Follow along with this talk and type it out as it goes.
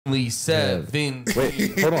7.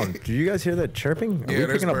 Wait, hold on. Do you guys hear that chirping? Are we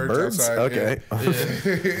picking up birds? Outside, okay.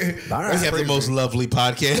 Yeah. All right. We have the most lovely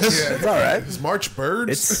podcast. Yeah. It's all right. It's March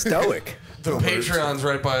birds. It's stoic. The Patreon's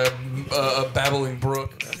right by a babbling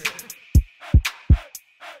brook.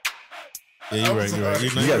 Yeah, you're right. You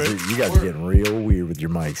guys are getting real weird with your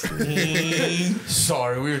mics. Dude.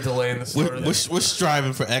 Sorry, we were delaying the start of this. We're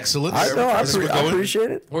striving for excellence. I know. I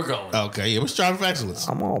appreciate it. We're going. Okay, yeah, we're striving for excellence.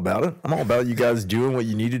 I'm all about it. I'm all about you guys doing what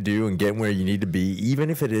you need to do and getting where you need to be, even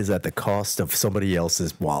if it is at the cost of somebody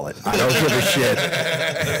else's wallet. I don't give a shit.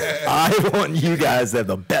 I want you guys to have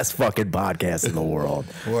the best fucking podcast in the world.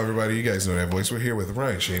 Well, everybody, you guys know that voice. We're here with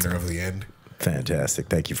Ryan Shaner of The End. Fantastic.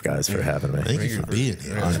 Thank you guys for having me. Thank you for being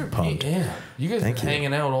here. I'm pumped. Yeah, you guys been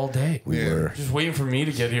hanging out all day. We were. Just waiting for me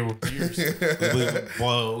to get here with beers.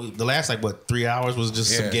 Well, the last 3 hours was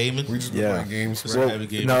just some gaming. We just been playing games. Well,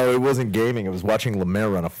 no, it wasn't gaming. It was watching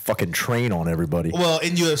LeMaire run a fucking train on everybody. Well,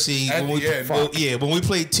 in UFC, when we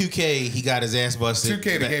played 2K, he got his ass busted.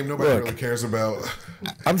 2K, the game nobody really cares about.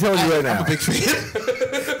 I'm telling you right now. I'm a big fan.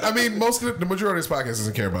 I mean, the majority of this podcast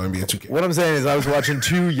doesn't care about NBA 2K. What I'm saying is I was watching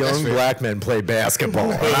two young black men play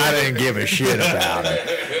basketball, and I didn't give a shit about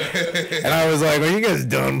it. And I was like, well, you guys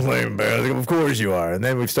done playing basketball? Of course you are. And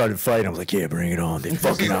then we started fighting. I was like, yeah, bring it on. They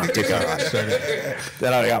fucking octagon.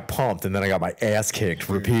 Then I got pumped, and then I got my ass kicked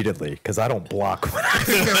repeatedly because I don't block when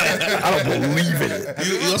I don't believe in it.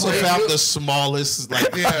 You also found the smallest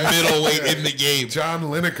middleweight in the game. John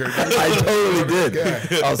Lineker. I totally did.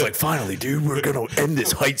 I was like, finally, dude, we're going to end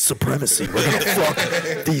this height supremacy. We're going to fuck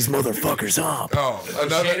these motherfuckers up. Oh,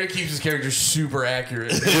 Shader keeps his character super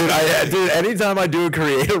accurate. Dude, anytime I do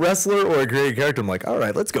create a wrestler or a create a character, I'm like, all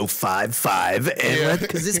right, let's go 5'5", and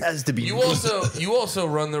because this has to be. You also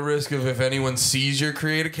run the risk of if anyone sees your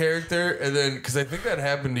creative character, and then because I think that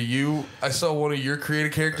happened to you. I saw one of your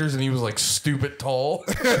creative characters, and he was like stupid tall.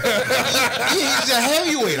 He's a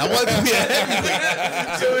heavyweight. I want to be a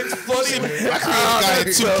heavyweight. So it's funny. I created a guy at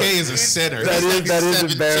 2K as a center. That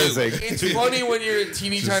is embarrassing. It's funny when you're a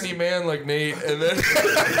teeny tiny man like Nate, and then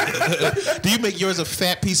do you make yours a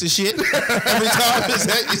fat piece of shit every time? Is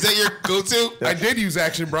that your go-to? I did use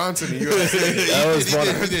Action Bronson in UFC. That was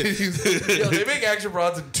funny. Yo, they make Action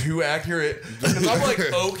Bronson too accurate because I'm like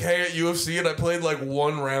okay at UFC, and I played like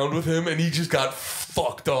one round with him, and he just got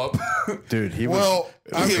fucked up. Dude, he was.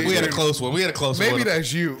 We had a close one. Maybe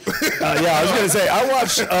that's you. Yeah, I was gonna say I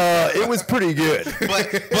watched. It was pretty good.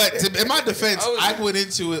 But in my defense, I went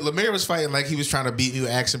into it. LeMaire was fighting like he was trying to beat me with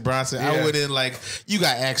Action Bronson. I went in like, you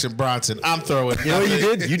got Action Bronson. I'm throwing. You know what you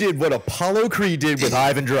did? You did what Apollo Creed did with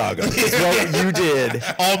Ivan Drago. That's what you did.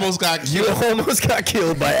 Almost got killed. You almost got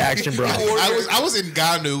killed by Action Bronson. I was in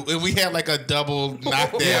Ganu and we had like a double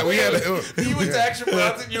knockdown. Yeah, we had. He was Action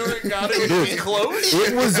Bronson. You were in Ghana. It was close.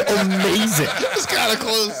 It was amazing. It was kind of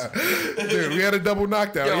close. Dude, we had a double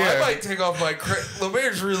knockdown. Yo, I might take off my.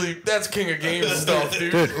 LeMaire's really that's king of games stuff,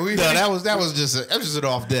 dude. No, that was just an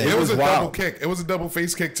off day. It was a wild. double kick. It was a double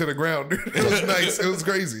face kick to the ground, dude. It was nice. It was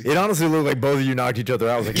crazy. It honestly looked like both of you knocked each other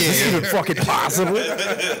out. I was like, is this even fucking possible?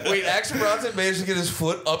 Wait, Action Bronson managed to get his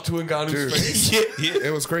foot up to Ngannou's face?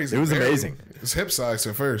 It was crazy. It was amazing. It was hip size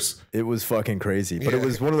at first. It was fucking crazy. But it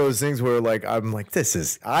was one of those things where, like, I'm like,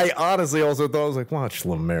 I honestly also thought, I was like, watch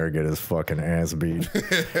LeMaire get his fucking ass beat.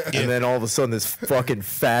 And then all of a sudden, this fucking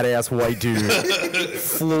fat ass white dude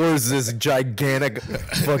floors this gigantic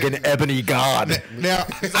fucking ebony god. Now,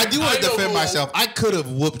 I do want to defend myself. I could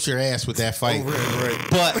have whooped your ass with that fight. Right.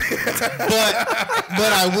 But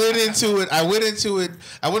I went into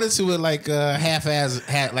it like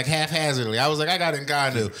haphazardly. I was like, I got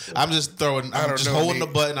Ngannou. I'm just throwing. I'm just holding the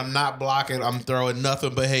button. I'm not blocking. I'm throwing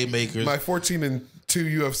nothing but haymakers. My 14-2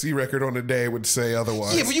 UFC record on the day would say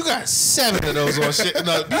otherwise. Yeah, but you got 7 of those on shit.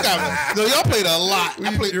 No, y'all played a lot.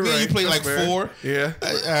 You played like fair. 4. Yeah. All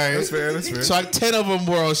right. That's fair. So 10 of them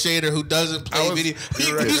were on Shader, who doesn't play video.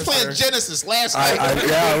 He was playing fair. Genesis last night.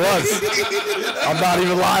 Yeah, I was. I'm not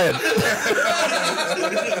even lying.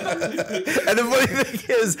 And the funny thing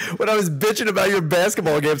is, when I was bitching about your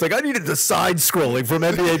basketball games, like I needed the side scrolling from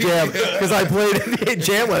NBA Jam because I played NBA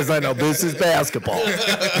Jam last night. No, this is basketball.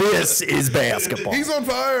 This is basketball. He's on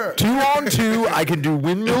fire. 2-on-2, I can do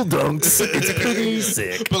windmill dunks. It's pretty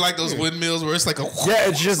sick. But like those windmills where it's like a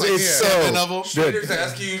It's so 7 of them. Shader's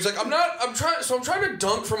asking you, he's like, I'm trying to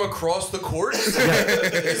dunk from across the court. Is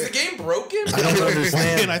the game broken? I don't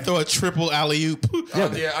understand. And I throw a triple alley-oop.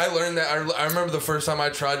 Yeah, I learned that. I remember the first time I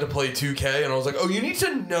tried to play 2K, and I was like, oh, you need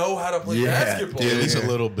to know how to play basketball. Yeah, at least a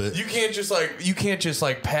little bit. You can't just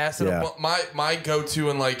like pass it. Yeah. My go-to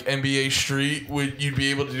in like NBA Street you'd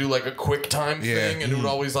be able to do like a quick time thing, and it would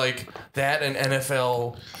always like That and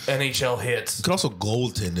NHL hits. You could also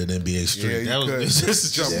goaltend in NBA Street. Yeah, you could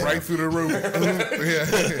just jump right through the roof.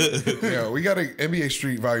 yeah. We got an NBA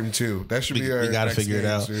Street Volume 2. That should be our. We got to next figure it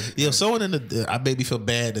game, out. dude. Yeah, someone I made me feel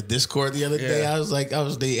bad. The Discord the other day.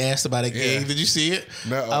 They asked about a game. Did you see it?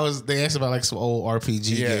 No. They asked about like some old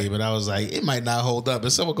RPG game, and I was like, it might not hold up.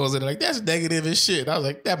 And someone goes in like, that's negative as shit. And I was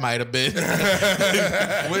like, that might have been.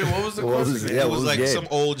 Wait, what was the question? It was like some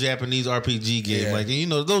old Japanese RPG game. Yeah. Like,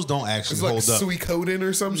 and those don't actually It's like hold up. Suikoden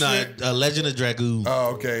or some shit. Legend of Dragoon.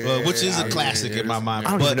 Oh, okay. Which is a classic in my mind.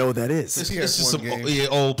 I don't even know what that is. It's just some game.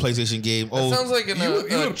 old PlayStation game. That sounds like a would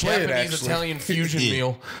play it, Japanese actually. Italian fusion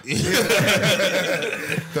meal.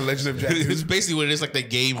 The Legend of Jack. It's basically what it is, like the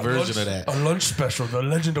game version of that. A lunch special, The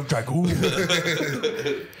Legend of Dragoon.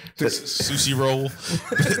 Sushi roll.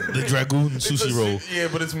 The Dragoon sushi roll. Yeah,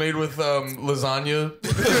 but it's made with lasagna.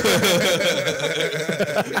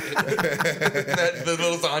 The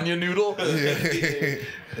lasagna noodle.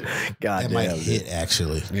 God That damn, might dude. hit,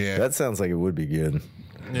 actually. Yeah. That sounds like it would be good.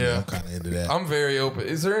 Yeah. I'm kind of into that. I'm very open.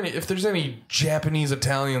 If there's any Japanese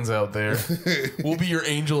Italians out there, we'll be your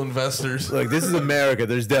angel investors. Look, this is America.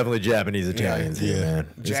 There's definitely Japanese Italians here, man.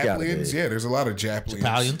 It's gotta be. Japlians? Yeah, there's a lot of Japlians.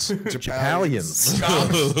 Italians? Italians.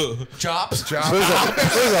 Chops. Everything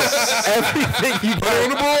you put on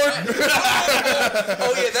the board.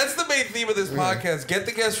 Oh yeah, that's the main theme of this podcast. Get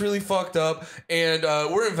the guests really fucked up, and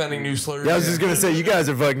we're inventing new slurs. Yeah, I was just gonna say, you guys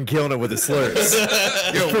are fucking killing it with the slurs.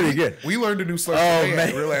 It's pretty good. We learned a new slur Oh, today man.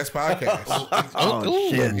 at Real Ass Podcast. Oh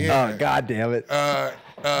shit! Yeah. Oh god damn it!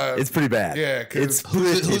 It's pretty bad. yeah, 'cause it's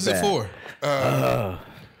pretty Who's it bad. for?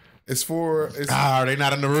 It's for. Are they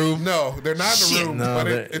not in the room? No, they're not in the Shit. room. No, but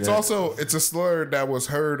they're- it's they're- also a slur that was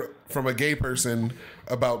heard from a gay person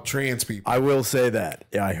about trans people. I will say that.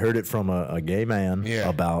 Yeah, I heard it from a gay man Yeah.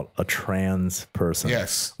 about a trans person.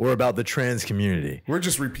 Yes. Or about the trans community. We're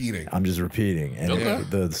just repeating. I'm just repeating. And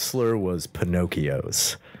the slur was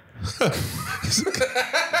Pinocchios.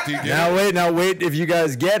 Do you get it? Now wait if you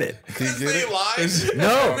guys get it. Because get they it? lie.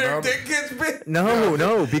 No. Their dick gets big.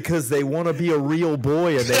 No, because they want to be a real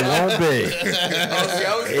boy and they won't be.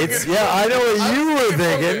 It's I know what you were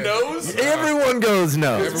thinking. Nose? Everyone goes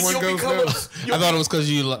no. Everyone You'll goes become nose. I thought it was because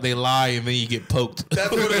they lie and then you get poked.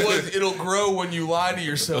 That's what it was. It'll grow when you lie to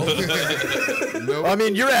yourself. I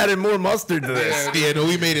mean, you're adding more mustard to this. Yeah, no,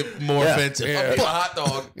 we made it more offensive. Yeah. A hot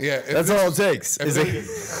dog. Yeah, That's all it takes. Is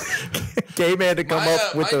a gay man to come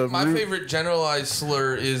up with my favorite generalized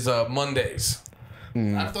slur is Mondays.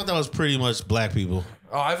 I thought that was pretty much black people.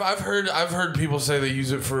 Oh, I've heard people say they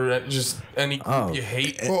use it for just any group you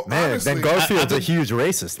hate. Well, Man, honestly, then Garfield's a huge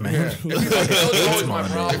racist, man. That was always my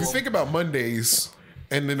if problem. you think about Mondays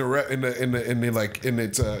and in in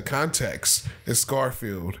its context, it's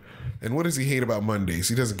Garfield. And what does he hate about Mondays?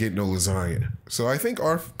 He doesn't get no lasagna. So I think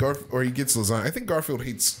or he gets lasagna. I think Garfield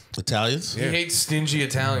hates. Italians? He hates stingy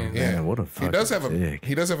Italians. Yeah, Man, what a he does have fucking dick.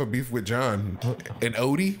 he does have a beef with John and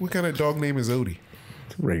Odie. What kind of dog name is Odie?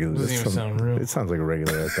 Regular. Doesn't even sound real. It sounds like a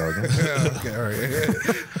regular ass dog. Okay, all right.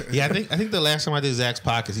 Yeah, I think the last time I did Zach's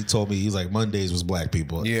podcast, he told me he's like Mondays was black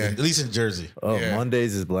people. Yeah. At least in Jersey. Oh, Yeah.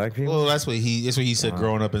 Mondays is black people. Well, that's what he said.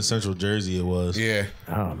 Growing up in Central Jersey, it was. Yeah,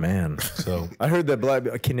 Oh man. So I heard that black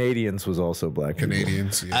Canadians was also black people.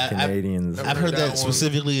 Canadians. Yeah. Canadians. I've heard that that one.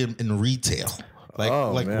 specifically in retail.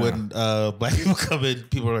 Like man. when black people come in,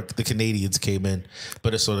 people are like the Canadians came in,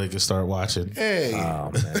 but it's so they can start watching. Hey,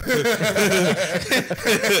 Oh man.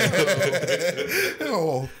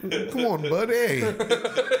 oh, come on, bud. Hey,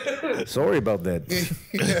 Sorry about that.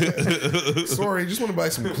 sorry, just want to buy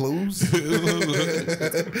some clothes.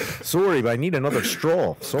 Sorry, but I need another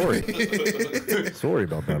straw. Sorry. Sorry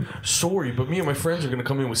about that. Sorry, but me and my friends are gonna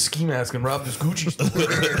come in with ski mask and rob this Gucci store.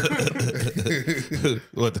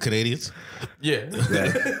 What, the Canadians? Yeah.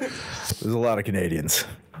 Yeah. There's a lot of Canadians.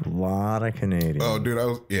 A lot of Canadians. Oh, dude,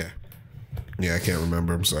 yeah, I can't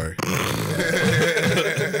remember. I'm sorry.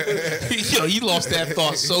 Yo, you lost that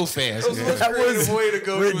thought so fast. That was a way to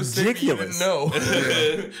go to a state you didn't ridiculous. know.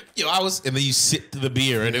 Yo, and then you sip the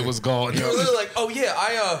beer and it was gone. You were literally like, oh yeah,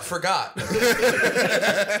 I forgot.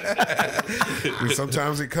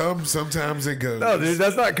 Sometimes it comes, sometimes it goes. No, dude,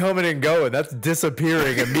 that's not coming and going. That's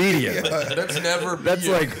disappearing immediately. That's never. That's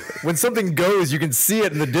like when something goes, you can see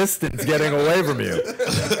it in the distance getting away from you.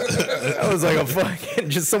 That was like a fucking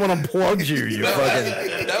just someone unplugged you. You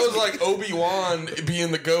fucking. That was was like Obi-Wan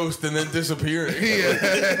being the ghost and then disappearing.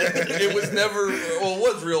 It was never, well, it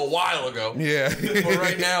was real a while ago. Yeah. But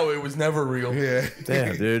right now, it was never real. Yeah.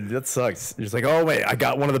 Damn, dude, that sucks. You're just like, oh, wait, I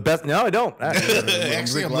got one of the best. No, I don't.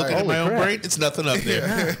 Actually, I'm looking at my own crap. brain. It's nothing up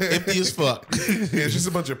there. Empty as fuck. Yeah, it's just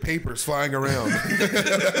a bunch of papers flying around.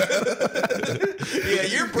 Yeah,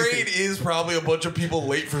 your brain is probably a bunch of people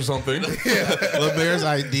late for something. LeMaire's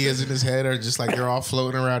ideas in his head are just like they're all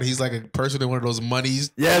floating around. He's like a person in one of those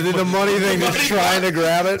monies. Yeah, the money thing, just trying to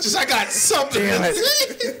grab it. Just I got something. Damn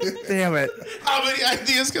it. Damn it. How many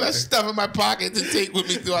ideas can I stuff in my pocket to take with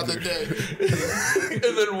me throughout the day? And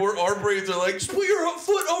then our brains are like, just put your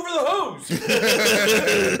foot over the hose.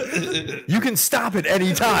 You can stop at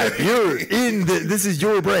any time. You're in this is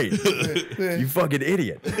your brain. You fucking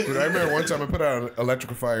idiot. Dude, I remember one time I put out an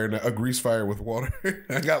electrical fire and a grease fire with water.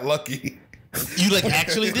 I got lucky. You like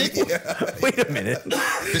actually did? Wait a minute.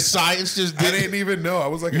 The science just I did. didn't even know. I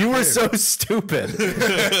was like, You were so stupid.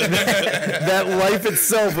 that life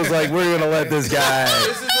itself was like, we're gonna let this guy.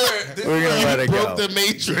 We're gonna let it Broke go. the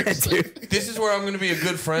matrix. This is where I'm going to be a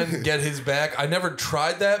good friend and get his back. I never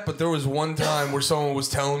tried that, but there was one time where someone was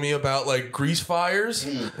telling me about like grease fires,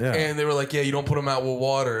 and they were like, "Yeah, you don't put them out with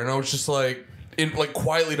water," and I was just like.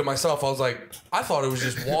 Quietly to myself, I was like, I thought it was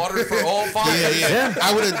just water for all fires. Yeah.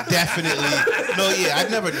 I would have definitely. No, yeah, I've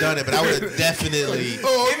never done it, but I would have definitely.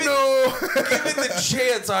 Given the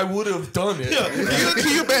chance, I would have done it. Can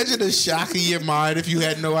you imagine the shock in your mind if you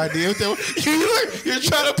had no idea? You're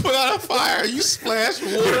trying to put out a fire, you splash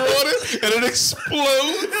water on it, and it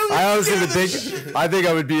explodes. I honestly would think. I'd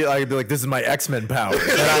be like, this is my X-Men power, and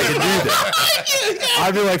I can do that.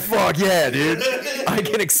 I'd be like, fuck yeah, dude, I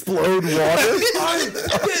can explode water.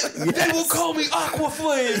 They will call me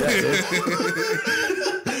Aquaflame.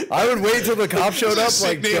 I would wait till the cop showed up.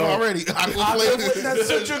 Like, name already. Aquaflame. That's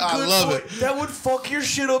such a good I love point. it. That would fuck your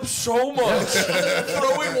shit up so much.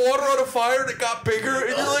 Throwing water on a fire that got bigger,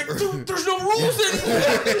 and you're like, dude, there's no rules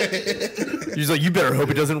anymore. He's like, you better hope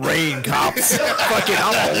it doesn't rain, cops. Fucking,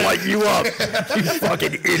 I'm gonna light you up. You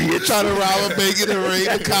fucking idiot. Trying to rob a bank in the rain.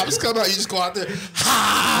 The cops come out. You just go out there.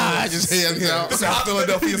 Ha! Just hands out. South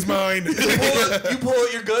Philadelphia's mine. You pull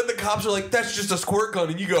out your gun, the cops are like, that's just a squirt gun.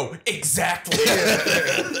 And you go, exactly.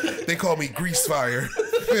 They call me grease fire.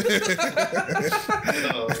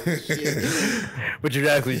 But you're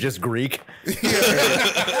actually just Greek.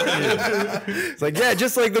 It's like, yeah,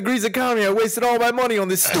 just like the Greece economy, I wasted all my money on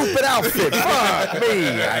this stupid outfit. Fuck me.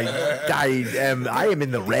 I am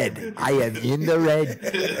in the red. I am in the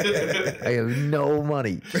red. I have no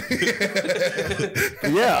money.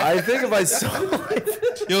 Yeah, I think if I saw it,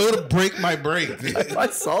 It'll break my brain. if I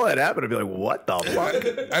saw that happen, I'd be like, what the fuck?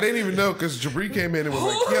 I didn't even know because Jabri came in and was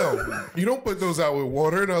like, yo, you don't put those out with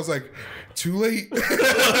water. And I was like, too late.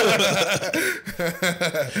 That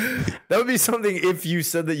would be something if you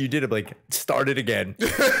said that you did it, like, start it again. Be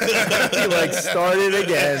like, start it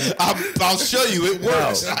again. I'll show you. It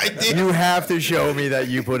works. No, I did. you have to show me that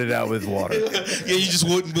you put it out with water. Yeah, you just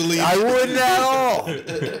wouldn't believe. I wouldn't at all.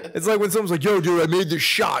 It's like when someone's like, yo, dude, I made this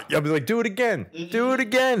shot. I'll be like, do it again. Do it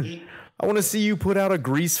again. I want to see you put out a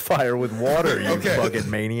grease fire with water, you fucking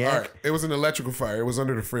maniac. All right. It was an electrical fire. It was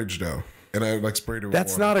under the fridge, though. And I like sprayed it with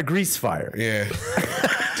That's water. not a grease fire. Yeah.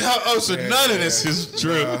 So none of this is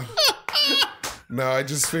true. No, I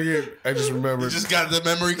just figured. I just remembered. Just got the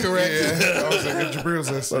memory correct. Yeah. I was like, Jabril's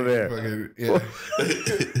listening. LeMaire. Yeah.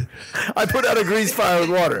 I put out a grease fire with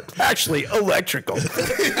water. Actually, electrical.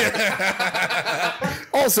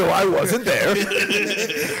 Also, I wasn't there.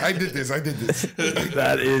 I did this.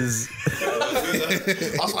 That is.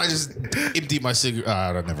 Also, I just emptied my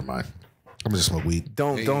cigarette. Never mind. I'm gonna just smoke weed.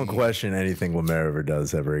 Don't question anything LeMaire ever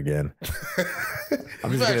does ever again.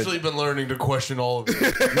 I've actually been learning to question all of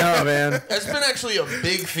it. No, man. That's been actually a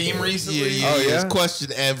big theme recently. Yeah. Just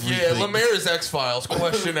question everything. Yeah, LeMaire's X-Files.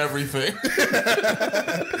 Question everything.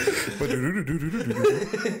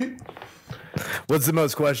 What's the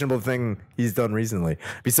most questionable thing he's done recently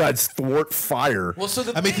besides thwart fire? Well, so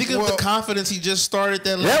I mean, think of the confidence he just started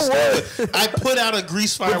that last was. with. I put out a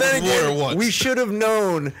grease fire But then with water again, once. we should have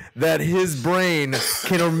known that his brain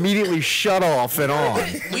can immediately shut off and on.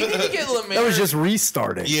 we need to get LeMaire. That was just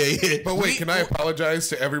restarting. yeah. But wait, can I apologize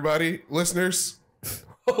to everybody, listeners?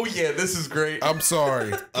 Oh yeah, this is great. I'm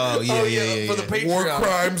sorry. Oh yeah. For the Patreon. War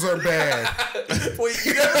crimes are bad. Wait,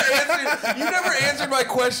 you never answered my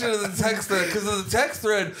question in the text thread, because in the text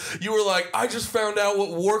thread you were like, I just found out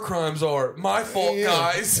what war crimes are. My fault,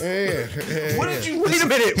 guys. Yeah. What did you? Wait a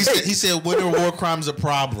minute. He said, when are war crimes a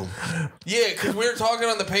problem? Yeah, because we were talking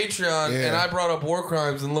on the Patreon, and I brought up war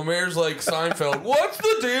crimes, and LeMaire's like, Seinfeld, what's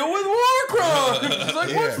the deal with war crimes? He's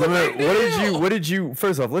like, what's the big deal? What did you?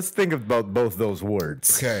 First off, let's think about both those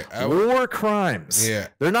words. Okay, war crimes. Yeah.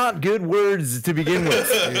 They're not good words to begin with.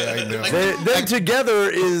 Yeah, I know. Them together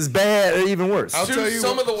is bad, or even worse. I'll tell you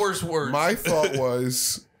some of the worst words. My thought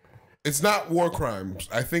was, it's not war crimes.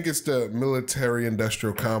 I think it's the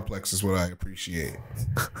military-industrial complex is what I appreciate.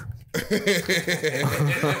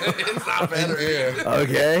 It's not better. Yeah.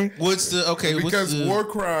 Okay. Because war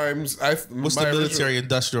crimes, what's the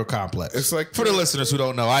military-industrial complex? It's like for the listeners who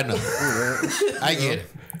don't know, I know. I get it.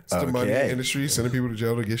 It's the money industry, sending people to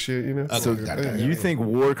jail to get shit, you know? So you think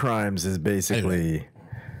war crimes is basically...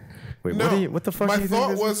 Wait, No, what the fuck my do you think thought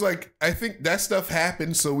this was like, I think that stuff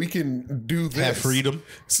happened so we can do this. Have freedom.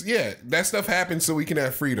 So, yeah, that stuff happened so we can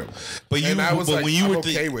have freedom. But you, and I was but like, when you I'm were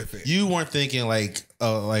okay with it. You weren't thinking I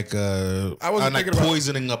wasn't thinking about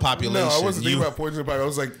poisoning a population. No, I wasn't thinking about poisoning the population. I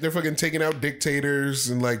was like, they're fucking taking out dictators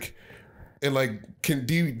and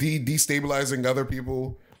destabilizing other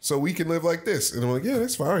people so we can live like this. And I'm like, yeah,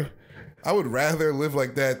 that's fine. I would rather live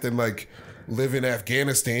like that than like live in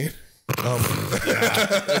Afghanistan. Oh my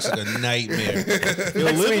God. That's like a nightmare.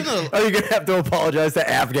 Are you gonna have to apologize to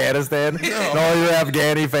Afghanistan and all your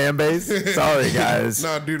Afghani fan base? Sorry, guys.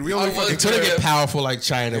 No, dude, we only fucking Until they get powerful like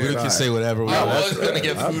China, we can say whatever we I want. was going to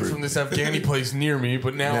get food from this Afghani place near me,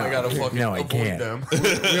 but now I got to fucking avoid them.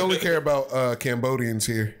 we only care about Cambodians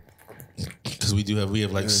here. Because we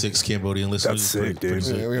have like 6 Cambodian listeners. That's sick, dude.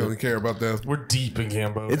 Yeah, we only care about them. We're deep in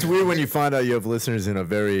Cambodia. It's weird when you find out you have listeners in a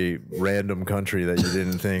very random country that you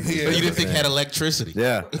didn't think. Yeah. But you didn't think had electricity.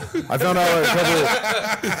 Yeah, I found out a couple.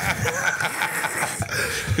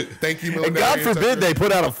 Thank you, And God forbid they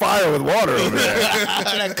put out a fire with water over there.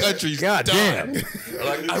 That country's God damn.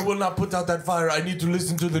 like, I will not put out that fire. I need to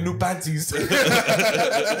listen to the new Panties.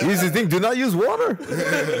 Easy thing. Do not use water.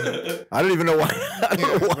 I don't even know why. I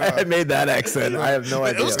don't know why I made that accent. I have no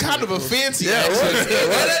idea. It was kind of a fancy Yeah, it accent.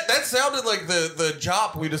 was. that sounded like the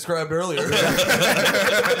Jop we described earlier.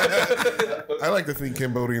 I like to think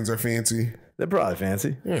Cambodians are fancy. They're probably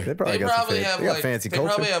fancy. They probably got fancy they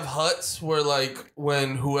culture. probably have huts where like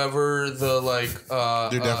when whoever the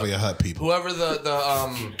They're definitely a hut people. whoever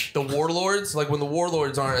the warlords, like when the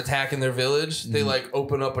warlords aren't attacking their village, they like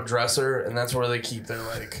open up a dresser and that's where they keep their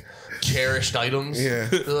like cherished items. Yeah.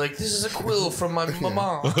 They're like, this is a quill from my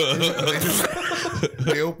mama.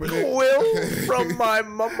 They open it. Will from my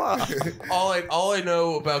mama. All I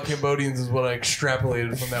know about Cambodians is what I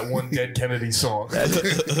extrapolated from that one Dead Kennedy song.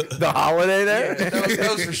 The holiday there? Yeah,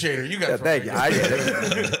 that was for Shader. You got Thank you. I get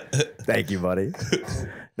it. Thank you, buddy.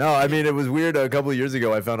 No, I mean, it was weird. A couple of years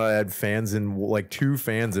ago, I found out I had fans in, like, 2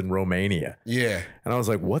 fans in Romania. Yeah. And I was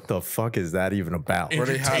like, what the fuck is that even about? Were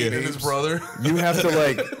they hot Tate and babes? his brother. You have to,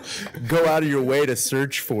 like, go out of your way to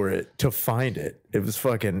search for it to find it. It was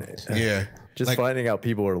fucking... Yeah. Just Like, finding out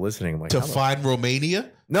people are listening. I'm like, To how the- find Romania?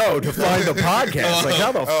 No, to find the podcast. Like,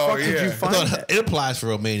 how the fuck did yeah. you find that? It applies for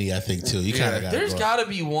Romania, I think, too. You kind of got There's got to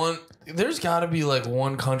be one. There's got to be like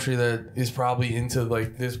one country that is probably into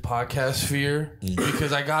like this podcast sphere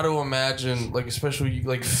because I got to imagine like especially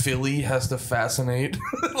like Philly has to fascinate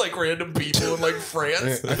like random people in like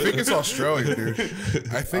France. I think it's Australia, dude.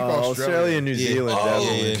 I think Australia and New Zealand. Oh,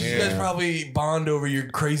 definitely. you guys probably bond over your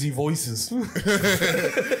crazy voices.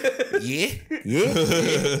 Yeah.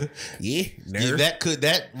 Yeah. Yeah. Yeah,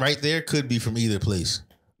 that right there could be from either place.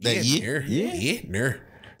 That Yeah. Yeah. Yeah.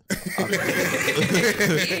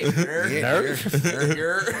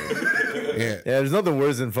 Yeah, there's nothing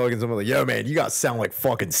worse than fucking someone like, yo, man, you guys sound like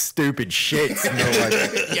fucking stupid shits. And they're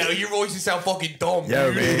like, Yo, your voices sound fucking dumb.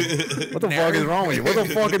 yo, dude. man, what the fuck is wrong with you? What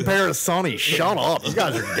the fucking pair of Sonny? Shut up. You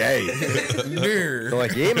guys are gay. They're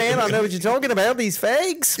like, yeah, man, I know what you're talking about. These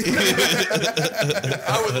fakes.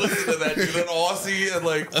 I would listen to that dude, an Aussie and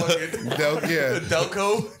like fucking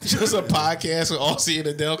Delco. Just a podcast with Aussie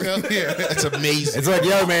and Adelco? Yeah. That's amazing. It's like,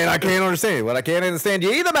 yo, man, I can't understand you. Well, I can't understand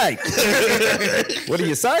you either, mate. What are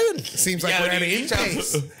you saying? Seems banana dude, in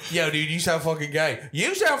case. yo, dude, you sound fucking gay.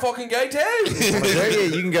 You sound fucking gay too. Yeah,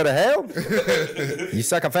 you can go to hell. You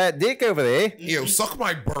suck a fat dick over there. Yo, suck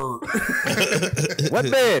my bird. What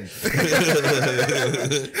bed?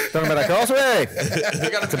 Talking about a causeway.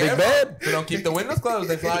 It's a big bed. We don't keep the windows closed.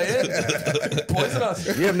 They fly in. Poison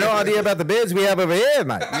us. You have no idea about the beds we have over here,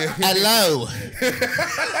 mate. Hello.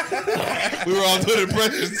 We were all doing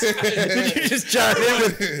impressions. Did you just chime in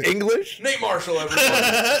with English? Nate Marshall, everybody.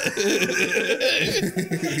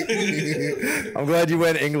 I'm glad you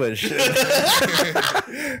went English.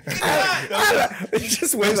 It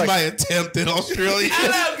just went That's like, my attempt in Australia.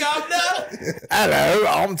 Hello, Governor. hello,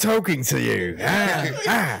 I'm talking to you.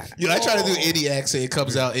 You know, I try to do any accent, it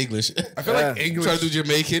comes out English. I feel like English. Try to do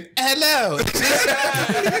Jamaican. Hello.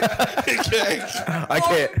 I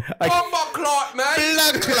can't. Bomba clot, man.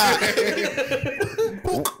 Blood clot.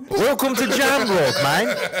 Welcome to Jam Rock, man.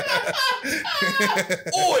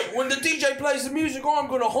 Oi, when the DJ plays the music, I'm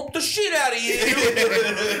gonna hump the shit out of you.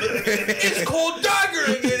 It's called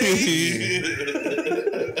daggering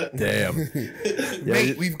it. Damn.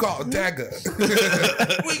 Mate, we've got a dagger.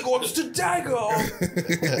 We got to dagger.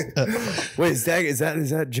 Wait, is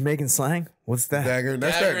that Jamaican slang? What's that? Dagger.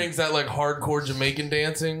 That's Daggering's that like hardcore Jamaican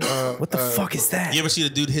dancing. What the fuck is that? You ever see the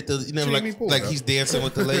dude hit the, you know, Jamie Poole, like though. he's dancing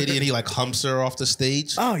with the lady and he like humps her off the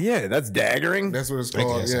stage? Oh yeah, that's daggering. That's what it's I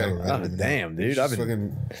called. guess, I don't Yeah. know. Oh damn, dude! I've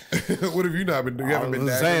been. Fucking, what have you not been doing? You I haven't been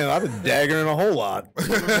was daggering. saying I've been daggering a whole lot.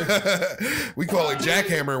 We call it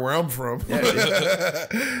jackhammer where I'm from.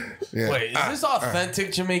 Yeah. Wait, is this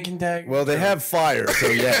authentic Jamaican dagger? Well, they have fire, so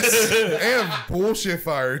yes. And bullshit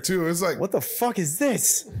fire too. It's like, What the fuck is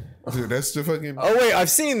this? dude, that's the fucking. Oh wait, I've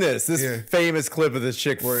seen this. This Yeah. famous clip of this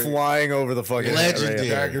chick flying over the fucking Legendary.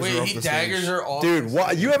 Daggers are Wait, off the daggers stage. are off. Dude,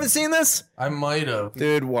 what? You haven't seen this? I might have.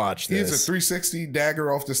 Dude, watch He hits a this. 360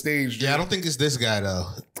 dagger off the stage. Dude. Yeah, I don't think it's this guy though.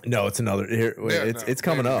 No, it's another. Here, wait, Yeah, it's no,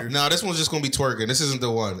 coming yeah, up. dude. No, this one's just gonna be twerking. This isn't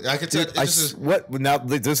the one. I can tell. Dude, This is what? Now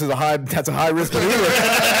this is a high. That's a high risk maneuver.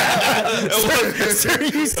 Sir,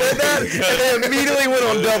 you said that, and they immediately went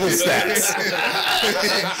on double stats.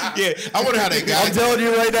 yeah. I wonder how they got. I'm telling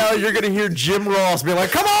you right now, you're gonna hear Jim Ross be like,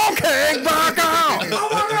 "Come on, King, back on!" Oh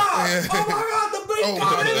my god! Oh my god! The beat Oh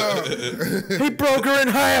coming! my god. He broke her in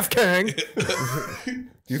half, King.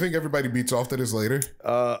 Do you think everybody beats off to this later?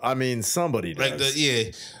 I mean, somebody does. Like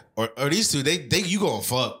or these two, they you gonna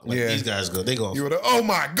fuck. Like Yeah. these guys go, they gonna. You would have. Oh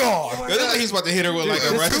my god. It looks like he's about to hit her with like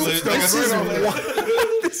a wrestler. This Like This a- is wild.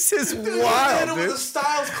 This is Hit wild, him with a dude.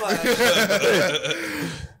 Styles clash.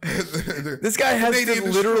 This guy has Canadian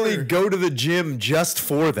to literally destroyer. go to the gym just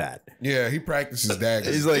for that. Yeah, he practices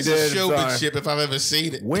daggers. He's like, This is "Dude, I'm sorry." showmanship if I've ever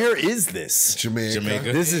seen it. Where is this? Jamaica.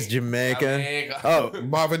 This is Jamaica. Jamaica. Oh,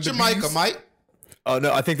 Marvin Jamaica, DeBeast. Mike. oh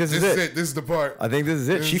no! I think this This is is it. it. This is the part. I think this is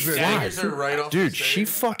it. This She is it. flies, Daggers are right off dude. the She stage.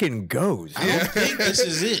 fucking goes. I don't think this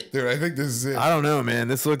is it. Dude, I think this is it. I don't know, man.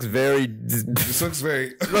 This looks very. This looks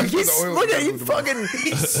very. Like he's, the oil look at is he moving. fucking.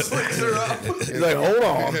 Slicks her up. He's like, hold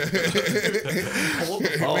on.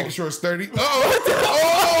 Make sure it's 30. Happening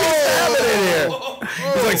here?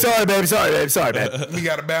 He's like, sorry, babe. Sorry, babe. Sorry, babe. Me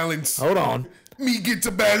got to balance. Hold on, Me get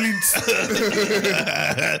to balance.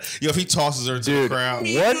 Yo, if he tosses her into dude. the crowd.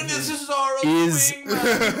 What This is our is- wing, man.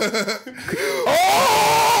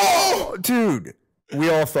 Oh, dude. We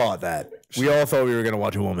all thought that. We all thought we were gonna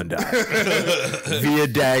watch a woman die via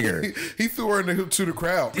dagger. He threw her to the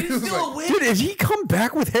crowd. He was Still a like, wig. Dude, did he come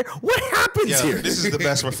back with hair? What happens Yeah, here? this is the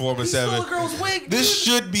best performance Still a ever. girl's wig. This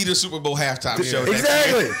should be the Super Bowl halftime show.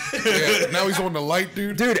 Exactly, yeah, now he's on the light,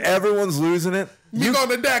 dude. dude. Everyone's losing it. You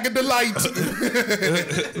gonna dagger the light.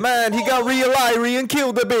 Man, he got real irie and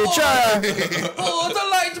killed the bitch. Ah. Oh, the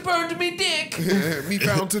light burned me dick. Me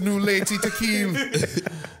found a new lady to kill.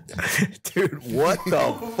 Dude, what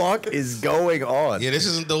the fuck is going on? Yeah, this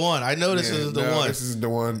isn't the one. I know this isn't the No, one. This isn't the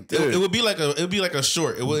one. It would be like a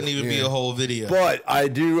short. It wouldn't even be a whole video. But I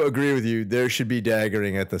do agree with you. There should be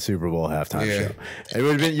daggering at the Super Bowl halftime Yeah. show. It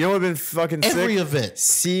would have been. You know what would have been fucking Every sick? event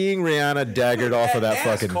Seeing Rihanna daggered off of that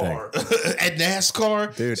fucking thing. NASCAR. at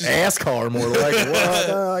NASCAR, Dude, ass car more like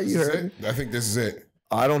what? You This is heard? it? I think this is it.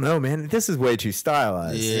 I don't know, man. This is way too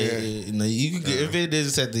stylized. Yeah, no, you can get if it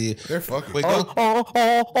is at the. They're fucking. Wait, go.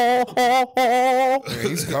 Yeah,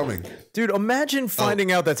 he's coming. Dude, imagine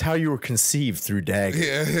finding out that's how you were conceived through dagger.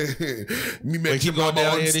 Yeah. Me make keep your going mama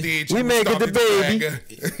down, on Eddie. stage. We and make it stomp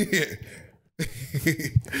the dagger.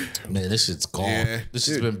 Man, this shit's gone. Yeah. This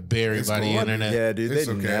has been buried by the gone. internet. Yeah, dude, It's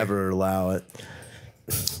they'd okay. never allow it.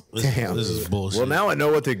 Damn. This is bullshit. Well, now I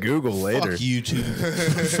know what to Google later. Fuck YouTube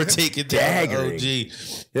for taking down Daggering.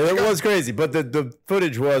 OG. Yeah, that was crazy. But the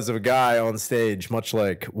footage was of a guy on stage, much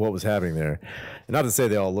like what was happening there. Not to say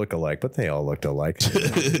they all look alike, but they all looked alike.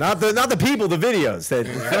 not the people, the videos. That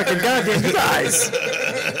fucking goddamn you guys.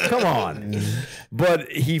 Come on.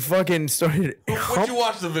 But he fucking started. When'd you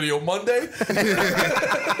watch the video? Monday?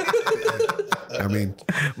 I mean,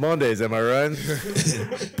 Mondays, am I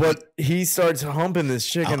right? But he starts humping this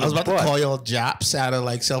chick in I was his about butt. to call y'all Japs out of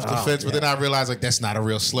like self-defense, but then I realized like that's not a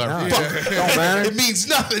real slur. No, Fuck. don't matter. It means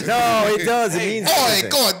nothing. No, it does. It means Oi, everything.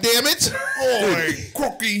 God damn it. oi,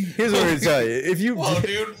 crookie. Here's what I'm gonna tell you. If you Oh,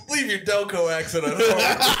 dude, leave your Delco accent at home.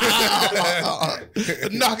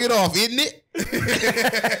 Knock it off, isn't it? Oh, look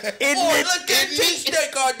at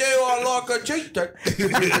cheesesteak I do. I like a cheesesteak.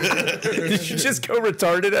 did you just go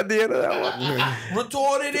retarded at the end of that one?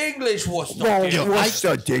 Retarded English. What's Well, that? what's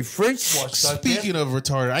the difference? What's that? Speaking of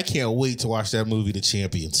retarded, I can't wait to watch that movie, The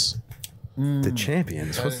Champions. The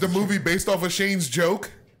champions. The movie based off of Shane's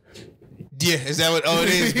joke. Yeah, is that what? Oh, it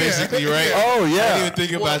is basically, right? Oh, I yeah. didn't even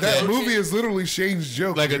think about That that. movie is literally Shane's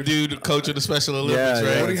joke. Like a dude coaching the Special Olympics,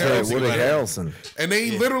 Yeah, right? Woody that's right. Harrelson. Woody Harrelson. And they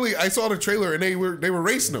literally, I saw the trailer and they were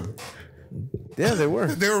racing him. Yeah, they were.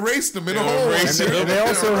 They were racing him in a were hole. racing And they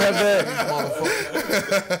also have that.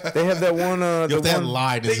 They have that one. Yo, The that one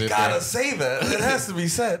line is They in gotta there. say that. It has to be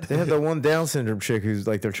said. they have that one Down syndrome chick who's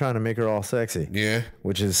like they're trying to make her all sexy. Yeah.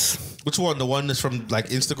 Which is, Which one? The one that's from like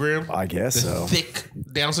Instagram? I guess The so. thick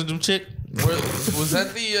Down syndrome chick? Was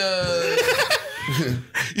that the...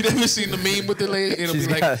 You never seen the meme with the lady? It'll She's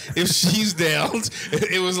be like, got- if she's down,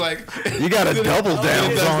 it was like... You got a double down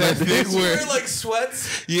does on that it. thing She where... wear like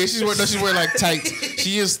sweats? Yeah, she's wearing like tights.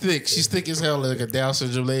 She is thick. She's thick as hell, like a Down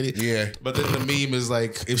syndrome lady. Yeah. But then the meme is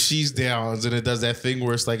like, if she's down, and it does that thing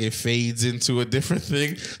where it's like it fades into a different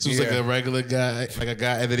thing. So it's like Yeah. a regular guy, like a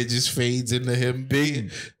guy, and then it just fades into him. Big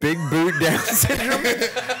boot Down syndrome.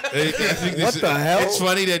 I think this What the hell? It's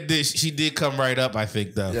funny that she did come right up. I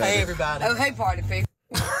think though. Hey everybody. Oh hey party people.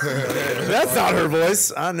 That's not her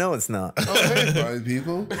voice. I know it's not. Hey,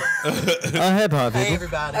 people. Hey, Pop. Hey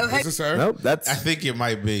everybody. Oh hey. Is this her? Nope, that's I think it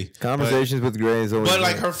might be Conversations with Gray is always. but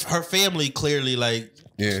like good. her family clearly like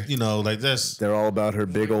Yeah. you know like this. They're all about her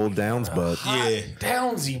big old Downs butt. Yeah,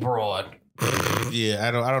 Downsy broad. yeah.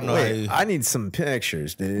 I don't know. Wait, how I need some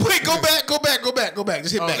pictures, dude. wait, go back.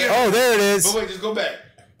 Just hit back. Oh, there it is. But wait, just go back.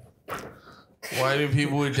 Why do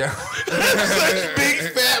people with down... Big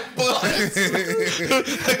fat butts.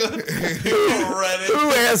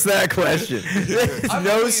 Who asked that question? There's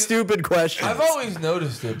no always- stupid question. I've always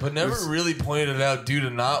noticed it, but never really pointed it out due to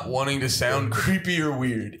not wanting to sound creepy or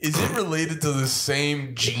weird. Is it related to the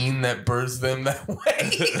same gene that births them that way?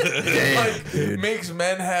 Like, dude. makes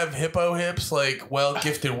men have hippo hips like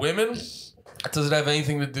well-gifted women? Does it have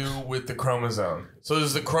anything to do with the chromosome? So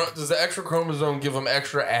does the extra chromosome give them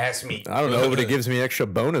extra ass meat? I don't know, but it gives me extra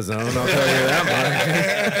bonazone. I'll tell you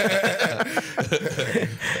that much.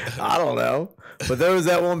 I don't know. But there was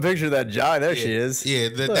that one picture of that Jai. There she is. Yeah,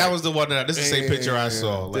 that was the one that this is the same picture I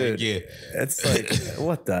saw. Like, Dude. yeah. It's like,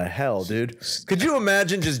 what the hell, dude? Could you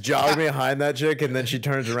imagine just jogging behind that chick and then she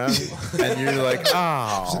turns around and you're like,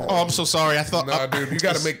 oh. Oh, I'm so sorry. I thought. Nah, dude, you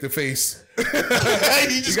got to make the face. you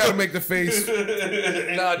You just got to make the face.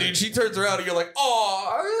 Nah, dude, she turns around and you're like,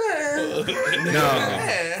 oh.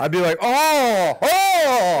 No. I'd be like, oh.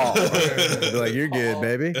 I'd be like, you're good,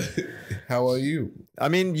 baby. How are you? I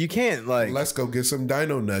mean, you can't, like. Let's go get some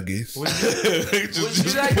dino nuggets.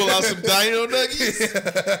 just pull out some dino nuggets.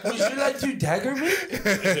 Would you like to dagger me?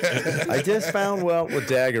 I just found out what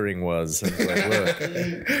daggering was. I was like,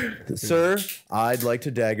 look, sir, I'd like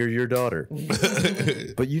to dagger your daughter.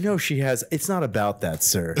 But you know she has, it's not about that,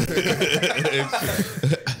 sir.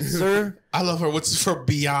 Sir, I love her. What's for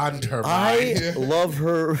beyond her I mind? love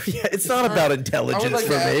her. Yeah, it's not about intelligence like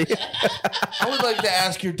for me. I would like to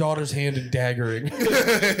ask your daughter's hand in daggering.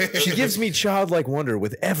 She gives me childlike wonder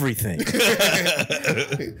with everything.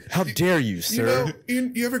 How dare you, You sir? know,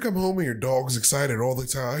 you ever come home and your dog's excited all the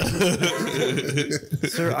time?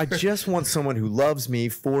 Sir, I just want someone who loves me,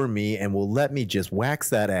 for me, and will let me just wax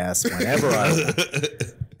that ass whenever I want.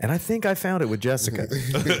 And I think I found it with Jessica.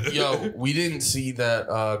 Yo, we didn't see that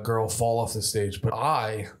girl fall off the stage, but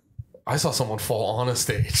I saw someone fall on a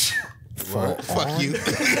stage. Fuck you.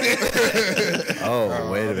 Oh,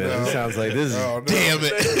 wait a minute. This sounds like this is. Oh, no. Damn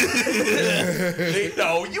it.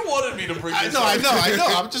 No, you wanted me to bring I this know.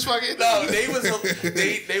 up. I'm just fucking. No, Nate was.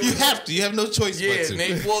 Nate You was have to. You have no choice yeah, but to.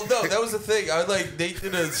 Nate. Well, no, that was the thing. I like Nate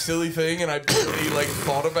did a silly thing, and I barely like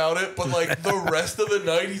thought about it. But like the rest of the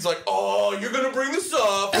night, he's like, "Oh, you're gonna bring this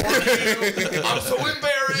up? Aren't you? I'm so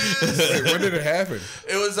embarrassed." Wait, when did it happen?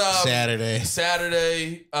 It was Saturday.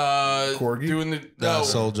 Corgi? Doing the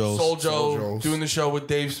Soul Joes. Soul Joes. doing the show with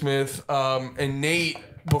Dave Smith. And Nate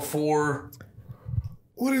before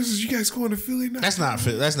What is this? You guys going to Philly now? That's not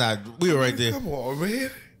fit. That's not. We were right there. Come on,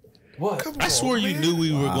 man. What? Come I on, swore you man. knew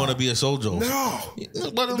we were going to be a Sojo. No.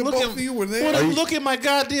 But I'm The both of looking. you were there. But I'm looking at my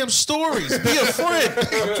goddamn stories. Be a friend.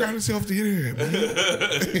 I'm trying to self the internet,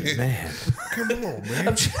 man. Man. Come on, man.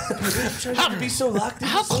 I'm trying not to be so locked in.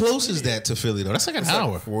 How close is that to Philly though? That's like an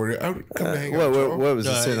hour. 40. I would come to hang out. What was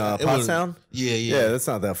this in it was- Pottstown? Yeah. Yeah, that's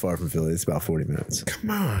not that far from Philly. It's about 40 minutes. Come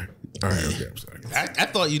on. All right, okay, I'm sorry. I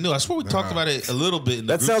thought you knew. I swear we talked about it a little bit. In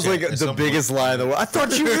the That group sounds chat like at the some biggest point. lie in the world. I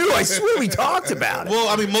thought you knew. I swear we talked about it. Well,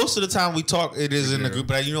 I mean, most of the time we talk, it is in the group.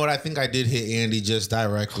 But you know what? I think I did hit Andy just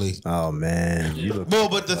directly. Oh man, you look. Well,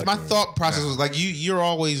 but my thought process was like you're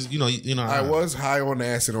always, you know. I was high on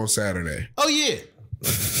acid on Saturday, Oh yeah.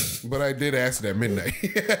 but I did acid at midnight.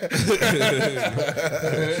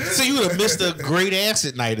 So you would have missed a great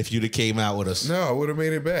acid night if you'd have came out with us. No, I would have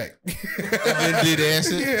made it back. And then did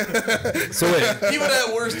acid. So wait, He would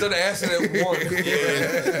have worse than acid at 1.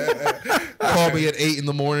 Call me at 8 in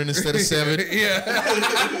the morning instead of 7.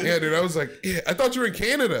 Yeah, dude. I was like, yeah, I thought you were in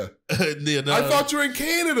Canada. Yeah, no, I thought you were in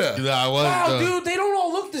Canada. no, I was. Wow, dude, they don't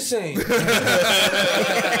all look the same.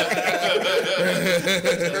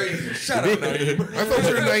 That's crazy. Shut up, Naeem. I thought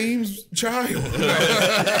you were Naeem's child.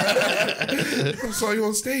 I saw you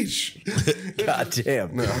on stage.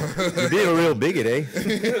 goddamn, you're being a real bigot, eh?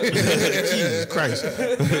 Jesus Christ.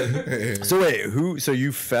 So wait, who? So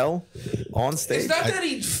you fell on stage? It's not that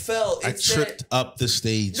he fell. I It's tripped up the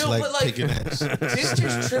stage No, like but, like- picking ass. Didn't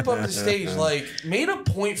just trip up the stage. Like, made a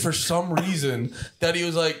point for some reason that he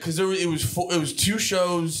was like, because it was 2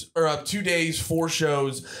 shows or 2 days, 4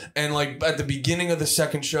 shows, and like at the beginning of the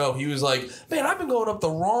second show, he was like, "Man, I've been going up the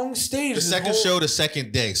wrong stage." The second show, the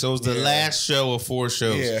second day. So it was the last show of 4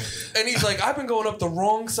 shows. Yeah. and he's like, "I've been going up the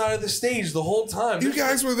wrong side of the stage the whole time." You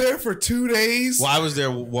guys were there for 2 days. Well, I was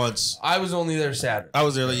there once. I was only there Saturday. I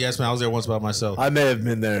was there. Yes, man. I was there once by myself. I may have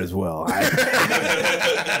been there as well.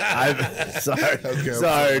 I'm sorry. Okay,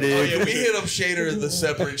 sorry, Oh dude. yeah, we hit up Shader in the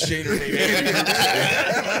separate Shader name.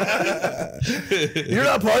 You're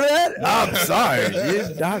not part of that? I'm sorry.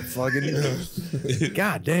 You're not fucking.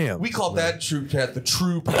 God damn. We called that troop chat the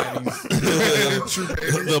true panties.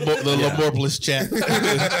 the LeMaire Bliss chat.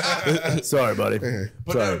 Sorry, buddy.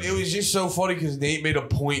 But Sorry. no, it was just so funny because Nate made a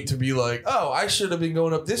point to be like, "Oh, I should have been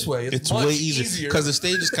going up this way. It's much way easier because the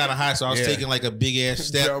stage is kind of high, so I was Yeah. taking like a big ass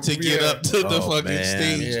step Jump, to get yeah. up to the Oh, fucking man.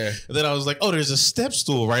 stage. Yeah. And then I was like, "Oh, there's a step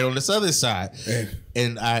stool right on this other side."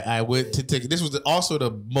 And I went to take. This was also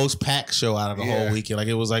the most packed show out of the whole Yeah. weekend. Like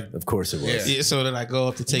it was like, Of course it was. yeah, so then I go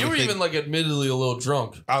up to take. You a were thing. even like admittedly a little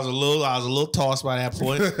drunk. I was a little tossed by that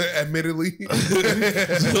point. Admittedly. A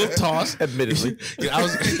little tossed. Admittedly. Yeah, I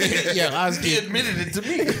was. Yeah, I was He getting. admitted it to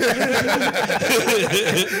me.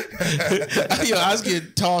 I was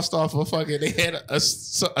getting tossed off a fucking. They had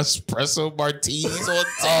espresso martinis on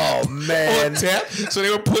tap. Oh, man. On tap. So they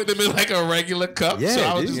were putting them in like a regular cup. Yeah, so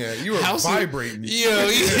I was dude. just Yeah, you were housing- vibrating. Yeah.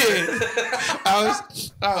 I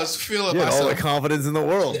was feeling You had all the myself. confidence in the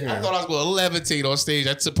world. I thought I was going to levitate on stage. I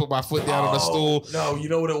had to put my foot down on the stool. No, you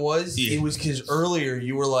know what it was? Yeah. It was because earlier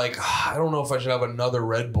you were like, I don't know if I should have another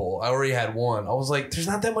Red Bull. I already had one. I was like, there's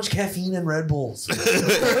not that much caffeine in Red Bulls. And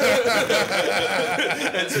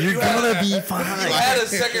so You're gonna be fine. I had a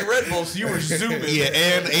second Red Bull, so you were zooming. Yeah,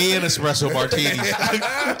 and espresso martinis.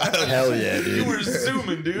 Hell yeah, You dude. were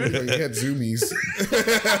zooming, dude. You had zoomies.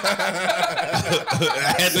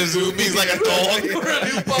 I had the zoomies like a dog. You were a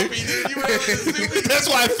new puppy, dude. You were having the zoomies. That's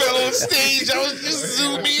why I fell on stage. I was just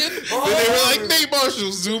zooming. And they were like, Nate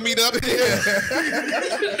Marshall, zooming up there.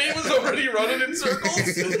 Nate was already running in circles.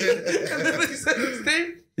 And then they said his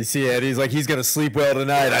name. You see, Eddie's like, he's gonna sleep well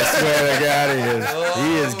tonight. I swear to God,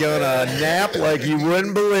 he is gonna nap like you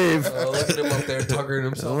wouldn't believe. Look at him up there tuckering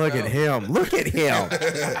himself. Look at out. him. Look at him.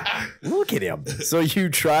 Look at him. So you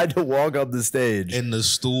tried to walk up the stage. And the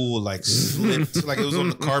stool like slipped, like it was on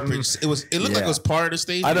the carpet. It looked like it was part of the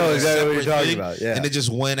stage. I know It was a exactly what you're separate talking thing, about, yeah. And it just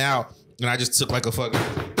went out, and I just took like a fucking.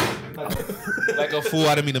 Like a fool.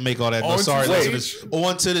 I didn't mean to make all that. No, Onto sorry. stage?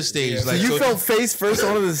 Onto the stage. Yeah. Like You so fell face first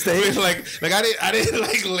onto the stage. like I didn't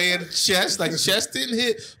like land chest. Like chest didn't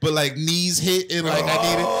hit, but like knees hit, and like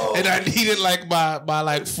I needed like my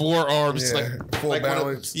like forearms Yeah, like full like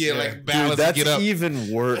balance. Yeah, Yeah. like balance Dude, that's to get up.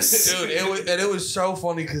 even worse. Dude, it was so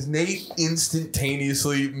funny because Nate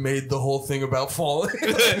instantaneously made the whole thing about falling.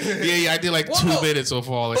 Yeah, I did like Well, 2 no. minutes of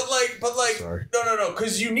falling. But like, Sorry. no,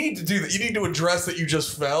 because you need to do that. You need to address that you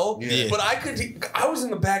just fell. Yeah. But I could I was in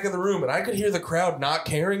the back of the room and I could hear the crowd not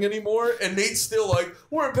caring anymore. And Nate's still like,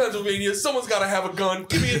 "We're in Pennsylvania. Someone's got to have a gun.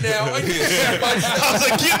 Give me it now." I was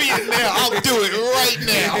like, "Give me it now. I'll do it right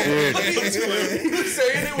now." He was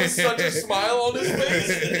saying it with such a smile on his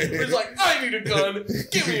face. He was like, "I need a gun.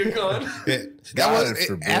 Give me a gun."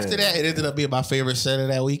 After that, it ended up being my favorite set of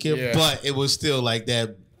that weekend. Yeah. But it was still like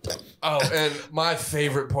that. Oh, and my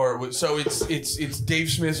favorite part was it's Dave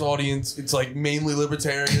Smith's audience. It's like mainly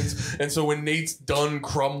libertarians, and so when Nate's done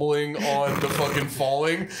crumbling on the fucking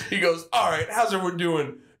falling, he goes, "All right, how's everyone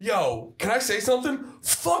doing? Yo, can I say something?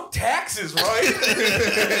 Fuck taxes, right?" Huge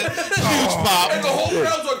pop. And the whole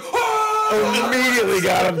crowd's like, "Ah!" Immediately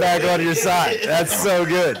got him back on your side. That's so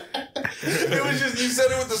good. It was just, you said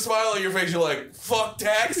it with the smile on your face. You're like, "Fuck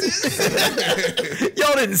taxes."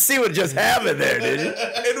 Y'all didn't see what just happened there, did you?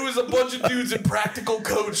 And it was a bunch of dudes in practical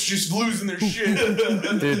coats just losing their shit.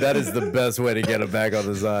 Dude, that is the best way to get him back on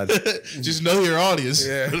the side. Just know your audience.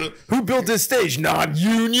 Yeah. Who built this stage?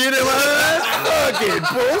 Non-union? Am I right? Fucking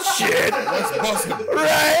bullshit. That's busted.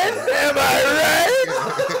 Right? Am I right?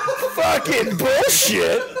 Fucking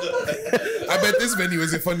bullshit. I bet this venue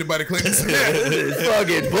isn't funded by the Clintons.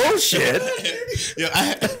 Fucking bullshit. Yeah,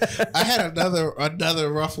 I had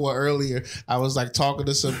another rough one earlier. I was like talking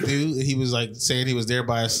to some dude, and he was like saying he was there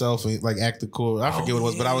by himself and like acting cool. I forget what it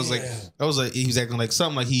was, but I was like he was acting like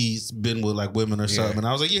something like he's been with like women or something. And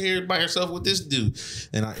I was like, "You're here by yourself with this dude?"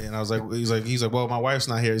 And I was like, he's like, "Well, my wife's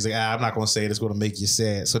not here." He's like, "I'm not gonna say it. It's gonna make you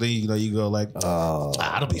sad." So then you go like,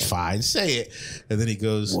 "It'll be fine. Say it." And then he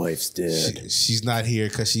goes, Wife's dead. She's not here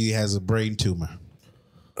because she has a brain tumor.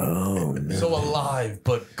 Oh no. So alive,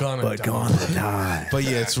 but gonna die. But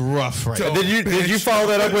yeah, it's rough, right? Did you follow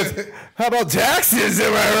that up with, "How about taxes?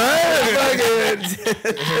 Am I right?"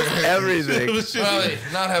 Fucking everything. Well,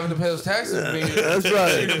 not having to pay those taxes. That's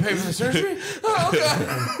right. To pay for the surgery. Oh,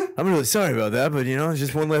 okay. I'm really sorry about that, but it's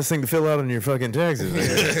just one less thing to fill out on your fucking taxes.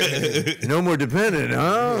 No more dependent, huh?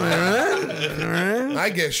 All right. I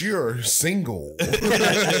guess you're single.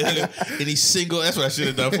 And he's single. That's what I should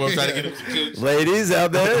have done for him. Trying to get him. Ladies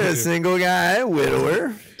out there, a single guy,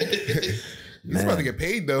 widower. He's about to get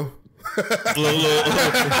paid though. little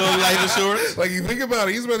life insurance. Like you think about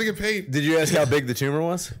it, he's about to get paid. Did you ask how big the tumor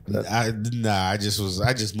was? I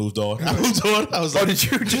just moved on. I moved on. I was like, did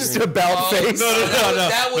you just about face? No.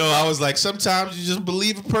 That was, I was like, sometimes you just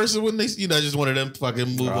believe a person when they, just one of them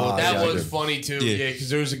fucking move on. that was funny too. Yeah, because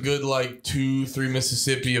there was a good like 2-3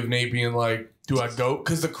 Mississippi of Nate being like, "Do I go?"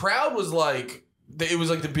 Because the crowd was like, it was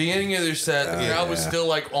like the beginning of their set. The crowd was still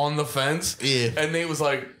like on the fence. Yeah. And Nate was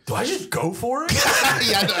like, "Do I just go for it?"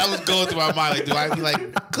 Yeah, I was going through my mind like, do I be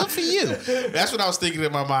like, good for you? That's what I was thinking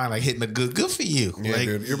in my mind, like hitting a good for you. Yeah, like,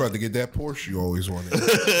 dude, you're about to get that Porsche you always wanted.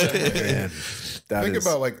 Man, Think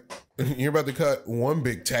about like you're about to cut one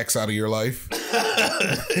big tax out of your life.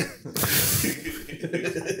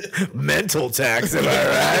 mental tax. Am I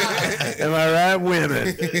right? Am I right?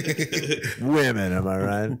 Women. Am I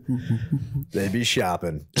right? They be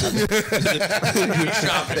shopping. Shopping.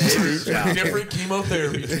 Different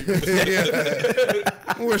chemotherapy.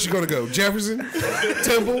 Where's she gonna go? Jefferson?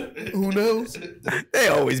 Temple? Who knows? They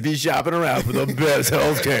always be shopping around for the best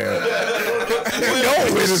health care. No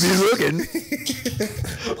women be looking.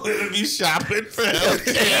 Women be shopping for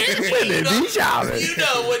healthcare. Women be shopping. You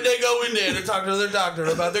know when they go in there to talk to their doctor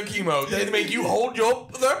about their chemo, they make you hold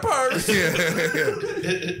their purse.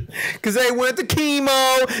 Because they want the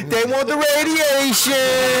chemo, they want the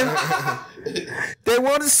radiation, they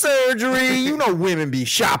want the surgery. You know women be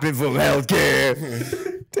shopping for health care.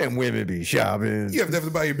 Them women be shopping. You have to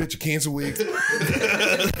buy your bitch a cancer wig. And they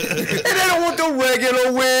don't want the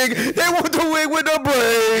regular wig. They want the wig with the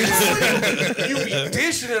braids. You be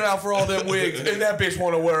dishing it out for all them wigs, and that bitch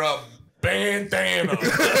want to wear a bandana.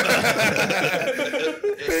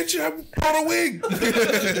 Bitch, I bought a wig.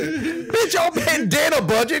 Bitch, your bandana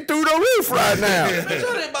budget through the roof right now. Bitch,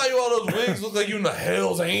 I didn't buy you all those wigs. Look like you in the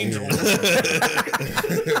Hell's Angels.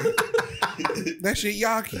 That shit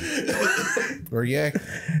yaki. Or yak.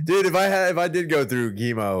 Dude, if I did go through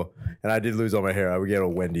chemo and I did lose all my hair, I would get a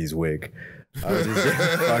Wendy's wig. I would just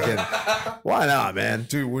fucking, why not, man?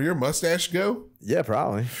 Dude, will your mustache go? Yeah,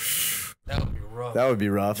 probably. That would be rough. That would be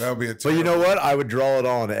rough. That would be a But you know what? I would draw it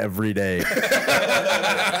on every day.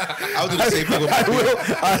 I'll do the same thing with my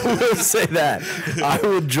I will say that. I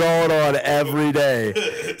would draw it on every day.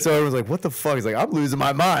 So everyone's like, what the fuck? He's like, I'm losing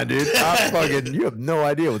my mind, dude. You have no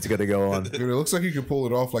idea what's going to go on. Dude, it looks like you can pull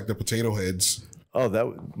it off like the potato heads. Oh,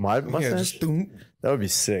 my mustache? Yeah, just doom. That would be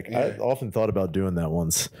sick. I often thought about doing that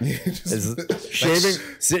once. Just-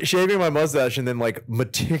 Shaving my mustache and then like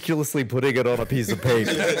meticulously putting it on a piece of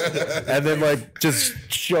paper, and then like just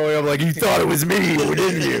showing up like you thought it was me,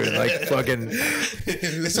 didn't you? And, like fucking.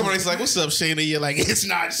 Somebody's like, "What's up, Shayna?" You're like, "It's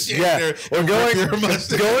not Shayna." Yeah, or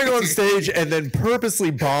going on stage and then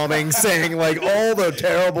purposely bombing, saying like all the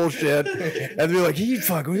terrible shit, and be like, "He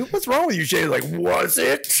fucking, what's wrong with you, Shane?" Like, was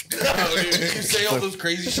it? You say all those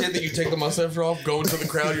crazy shit that you take the mustache off, go into the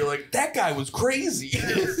crowd, you're like, that guy was crazy.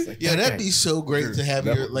 Yeah, that'd be so great to have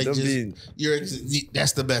your like that'd just your.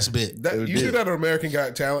 That's the best bit. you do that on American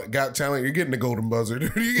Got Talent. You're getting the golden buzzer.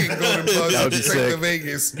 Dude. You're getting golden buzzer. be Take sick. to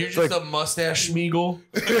Vegas. You're just a mustache Schmeagle.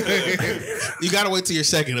 You gotta wait till your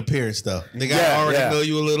second appearance though. They gotta already know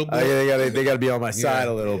you a little bit. Yeah, they gotta be on my side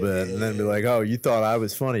a little bit, and then be like, "Oh, you thought I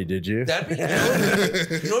was funny, did you?" That'd be, you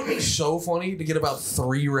know what'd be so funny to get about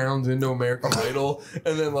 3 rounds into American Idol,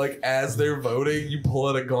 and then like as they're voting, you pull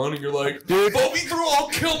out a gun and you're like, Dude. vote me through, I'll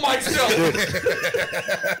kill myself.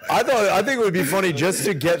 I think it would be funny just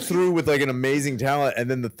to get through with like an amazing talent, and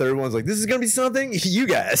then the third one's like, "This is gonna be something you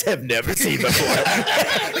guys have never seen before."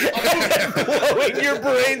 Blowing your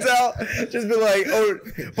brains out, just be like, oh,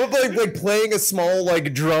 but like playing a small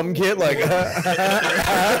like drum kit, like, or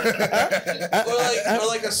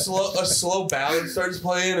like a slow ballad starts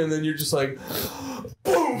playing, and then you're just like,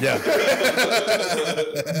 boom. yeah,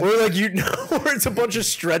 or like or it's a bunch of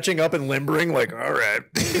stretching up and limbering, like, all right,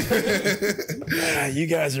 you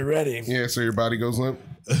guys are ready. Yeah, so your body goes limp.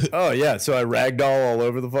 Oh yeah, so I ragdoll all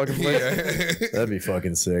over the fucking place. That'd be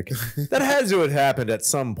fucking sick. That has to have happened at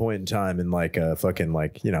some point in time in like fucking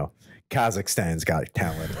like Kazakhstan's Got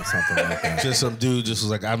Talent or something like that. Just some dude just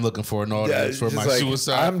was like, "I'm looking for an audience for just my like,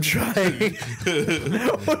 suicide." I'm trying. Dude,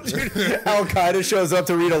 Al Qaeda shows up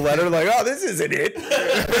to read a letter, like, "Oh, this isn't it.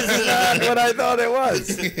 This is not what I thought it was."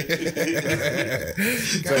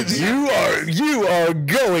 It's like, you are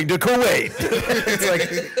going to Kuwait. It's like,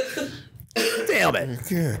 damn it.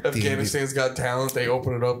 Afghanistan's Got Talent. They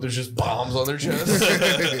open it up. There's just bombs on their chest.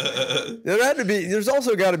 There's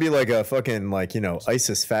also got to be like a fucking like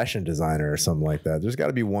ISIS fashion designer or something like that. There's got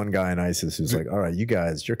to be one guy in ISIS who's like, all right, you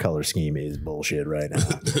guys, your color scheme is bullshit right now.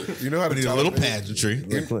 You know how to need a little pageantry.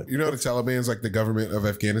 You know how the Taliban's like the government of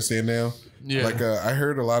Afghanistan now. Yeah. Like I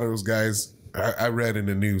heard a lot of those guys. I read in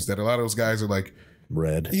the news that a lot of those guys are like,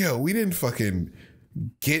 Red. yo, we didn't fucking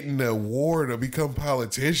get in a war to become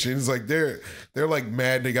politicians. Like they're like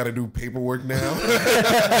mad they got to do paperwork now.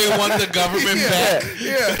 They want the government back.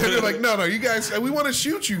 Yeah, and they're like, no, you guys, we want to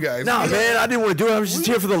shoot you guys. Nah, man, I didn't want to do it. I was just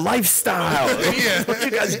here for the lifestyle. Yeah. Don't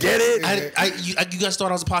you guys get it? You guys thought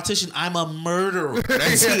I was a politician. I'm a murderer.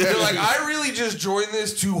 They're like, I really just joined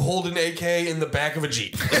this to hold an AK in the back of a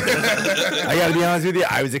Jeep. I got to be honest with you.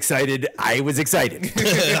 I was excited. No,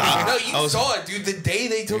 you saw it, dude. The day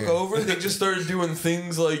they took over, they just started doing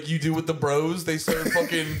things like you do with the bros. They started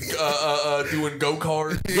fucking doing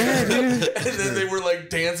go-karts. Yeah, dude. And then they were like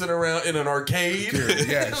dancing around in an arcade.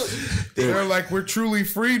 Yes. They're like, we're truly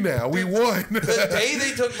free now. We won. The day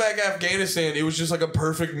they took back Afghanistan, it was just like a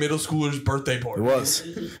perfect middle schooler's birthday party. It was.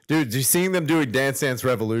 Dude, seeing them doing Dance Dance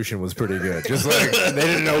Revolution was pretty good. Just like, they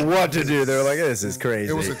didn't know what to do. They were like, this is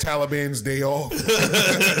crazy. It was the Taliban's day off.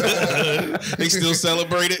 They still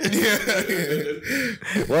celebrate it.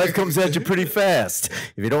 Yeah. Life comes at you pretty fast.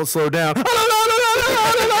 If you don't slow down.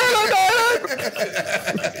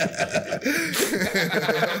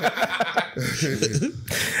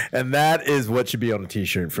 And that is what should be on a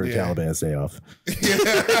t-shirt for Taliban's Day Off.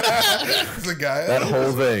 It's a guy. That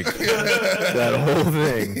whole thing. That whole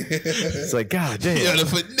thing. It's like, God damn. Yeah, the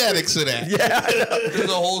phonetics of that. Yeah. There's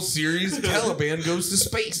a whole series. Taliban goes to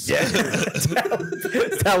space. Yeah.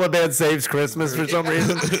 Taliban saves Christmas for some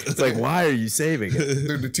reason. It's like, why are you saving it?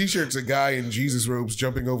 Dude, the t-shirt's a guy in Jesus robes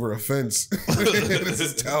jumping over a fence. This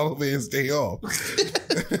is Taliban's Day Off.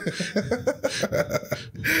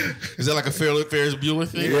 Is that like a Ferris Bueller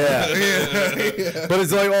thing? Yeah. But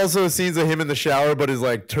it's like also scenes of him in the shower, but his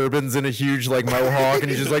like turban's in a huge like mohawk, and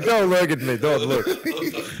he's just like, don't look at me, don't look.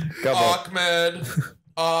 Come on.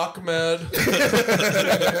 Ahmed.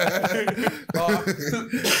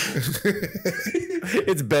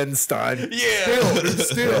 It's Ben Stein. Yeah.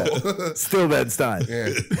 Still Ben Stein. Yeah.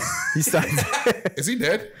 He's Stein. Is he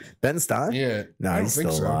dead? Ben Stein? Yeah. No, I don't he's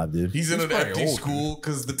think still so. alive, dude. He's in an probably empty old. school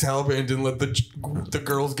because the Taliban didn't let the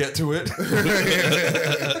girls get to it.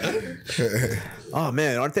 Oh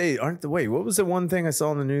man, wait, what was the one thing I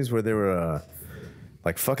saw in the news where they were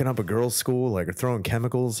like fucking up a girl's school, like or throwing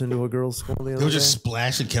chemicals into a girl's school the other They were day. just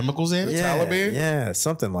splashing chemicals at it. yeah, Taliban? yeah,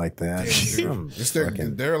 something like that.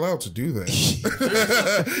 They're allowed to do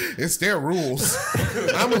that. It's their rules.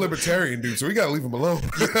 I'm a libertarian, dude, so we gotta leave them alone.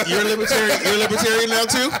 You're a libertarian. You're a libertarian now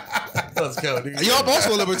too. Let's go, dude. Y'all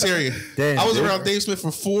also a libertarian. Damn, I was dude. around Dave Smith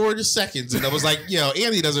for 4 seconds, and I was like, "Yo,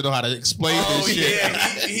 Andy doesn't know how to explain Oh this shit."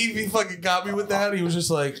 yeah, he fucking got me with that. He was just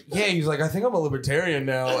like, yeah, he's like, I think I'm a libertarian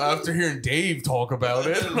now after hearing Dave talk about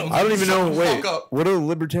it. I don't even know. Shut the Wait, fuck up. what do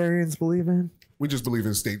libertarians believe in? We just believe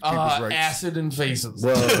in state people's rights. Acid and faces.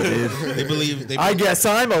 Well, dude, They believe. I guess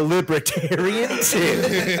I'm a libertarian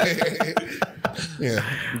too. Yeah,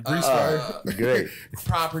 grease fire. Great.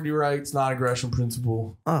 Property rights, non-aggression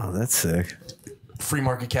principle, Oh, that's sick. free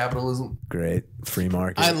market capitalism. Great. Free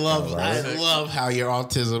market. I love Right. how your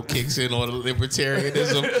autism kicks in on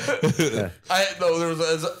libertarianism.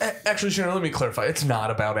 Actually, Sharon, let me clarify. It's not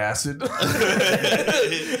about acid.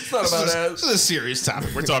 It's not about This acid. is a serious topic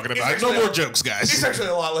we're talking about. actually- No more jokes, It's guys. actually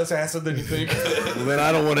a lot less acid than you think. Well, then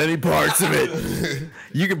I don't want any parts of it.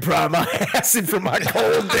 You can pry my acid from my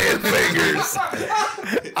cold dead fingers.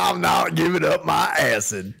 I'm not giving up my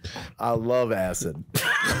acid. I love acid.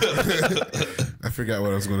 I forgot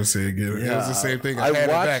what I was going to say again. It was the same thing. I, I had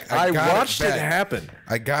watched, it back. I got watched it back. happen.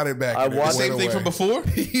 I got it back. I and it watched- went Same thing away. from before.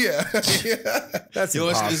 Yeah. That's Yo,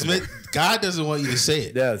 impossible. God doesn't want you to say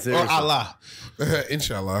it. Yeah, or seriously. Allah.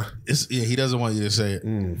 Inshallah. He doesn't want you to say it.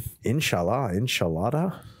 Inshallah.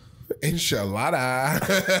 Inshallah. Inshallah.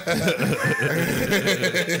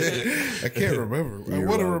 I can't remember. I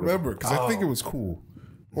want to remember because I think it was cool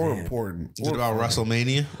or important. Is it about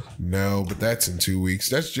WrestleMania? No, but that's in 2 weeks.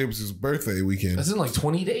 That's James' birthday weekend. That's in like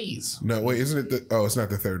 20 days. No, wait, isn't it? It's not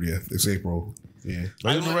the 30th. It's April. Yeah. Are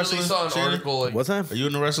I you in the literally wrestling? saw an Shayna? article like, What's that? Are you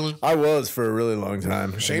in the wrestling? I was for a really long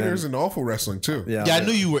time. Shayna's in awful wrestling too. Yeah, Yeah, I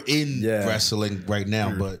knew you were in Yeah. wrestling right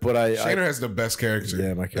now, but But Shayna has the best character.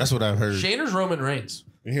 yeah, my that's what I've heard. Shayna's Roman Reigns.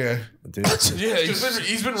 Yeah. dude. Yeah,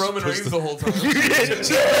 he's been Roman Reigns the whole time.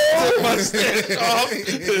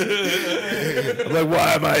 I'm like,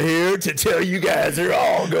 why am I here? To tell you guys are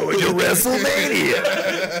all going to WrestleMania.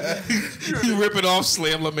 You ripping off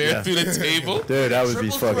Slam LeMaire through the table. Dude, that would be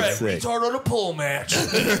Triple fucking threat, sick. retard on a pole match.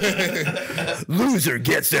 Loser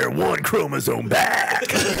gets their one chromosome back.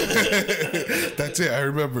 That's it. I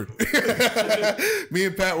remembered. Me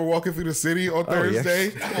and Pat were walking through the city on yeah.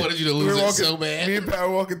 Thursday. I wanted you to We lose were it walking, so bad. Me and Pat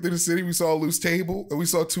were walking through the city. We saw a loose table, and we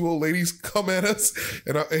saw 2 old ladies come at us.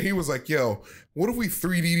 And he was like, "Yo, what if we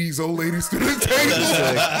 3D these old ladies through the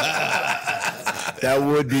table?" That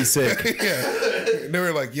would be sick. Yeah. And they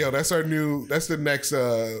were like, "Yo, that's the next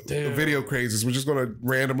video crazes. We're just gonna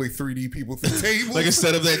randomly 3D people through tables." Like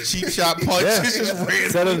instead of that cheap shot punch, Yeah. it's just random.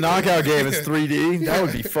 Instead of the knockout game, it's 3D. That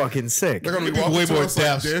would be fucking sick. they're gonna be It'd be walking way to more us like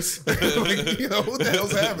depth. this. Like, what the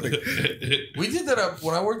hell's happening? We did that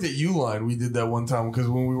when I worked at Uline. We did that one time because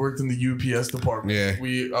when we worked in the UPS department,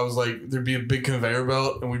 Yeah. I was like, there'd be a big conveyor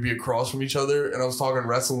belt and we'd be across from each other. And I was talking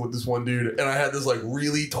wrestling with this one dude, and I had this like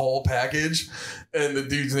really tall package, and the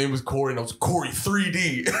dude's name was Corey, and I was like, Corey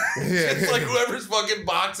 3D. It's like whoever's fucking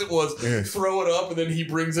box it was, throw it up, and then he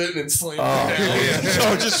brings it and then slams it down.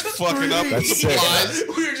 Y'all just fucking up That's sick. supplies.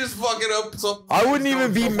 We were just fucking up something. I wouldn't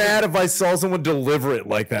even be mad if I saw someone deliver it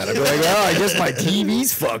like that. I'd be like, oh, I guess my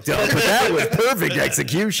TV's fucked up, but that was perfect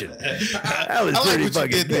execution. That was I like pretty what you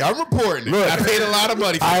fucking did there. I'm reporting it. Look, I paid a lot of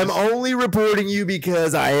money for I'm this. only reporting you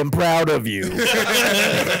because I am proud of you.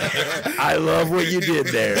 I love what you did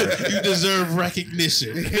there. You deserve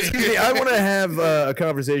recognition. Excuse me, I want to have a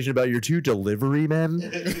conversation about your 2 delivery men,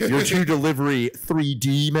 your 2 delivery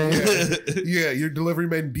 3D men. Yeah, your delivery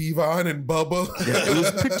men Devon and Bubba. Yeah, it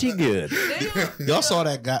was pretty good. Y'all saw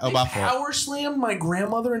that guy. Oh, my fault. Power slammed my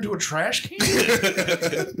grandmother into a trash can.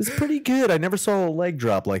 It was pretty good. I never saw a leg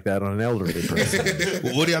drop like that on an elderly person.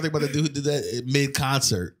 Well, what do y'all think about the dude who did that mid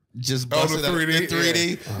concert? Just Oh, busted the up 3D. in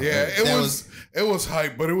 3D. Yeah, it That it was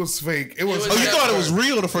hype, but it was fake. It was. was- Oh, you thought it was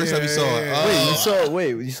real the first time you saw it? Yeah. Wait,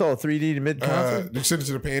 you saw a 3D mid concert? Did you send it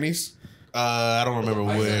to the panties? I don't remember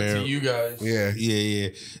I sent it where. to you guys. Yeah. Yeah.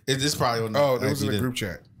 It's probably on. Oh, it was in actually a group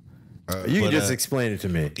chat. You can but, just explain it to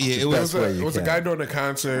me. yeah, The it was best way It you was a can. guy doing a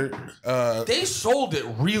concert. They sold it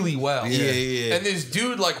really well. Yeah. And this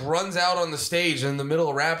dude like runs out on the stage in the middle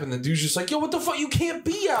of rap, and the dude's just like, "Yo, what the fuck? You can't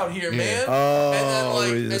be out here, man." Oh, and then,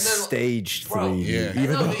 like, it was staged Bro, 3D. yeah.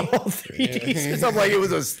 Even No, though they- all 3D. Something like it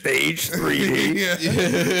was a staged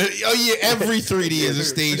 3D. Oh yeah, every 3D is a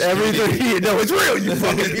stage. Everything you know, it's real, you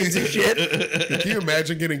fucking piece of shit. Can you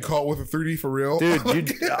imagine getting caught with a 3D for real? Dude,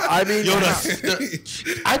 I mean,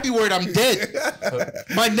 I'd be worried I I'm dead.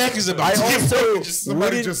 My neck is about to give also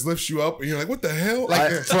Somebody just lifts you up and you're like, what the hell?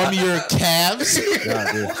 like from your calves.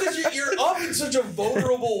 Nah, dude. Well, because you're up in such a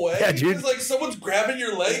vulnerable way. Yeah, dude. Because like someone's grabbing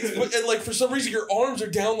your legs, and like for some reason your arms are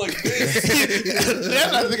down like this.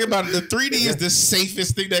 That's not thinking about it. The 3D is the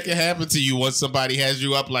safest thing that can happen to you once somebody has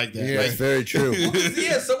you up like that. Yeah. Like, Very true.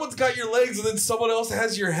 Yeah, someone's got your legs, and then someone else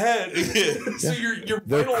has your head. So your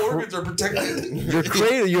vital organs are protected. Your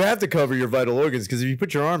cradle, you have to cover your vital organs because if you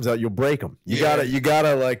put your arms out, you'll break them. You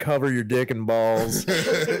gotta like cover your dick and balls.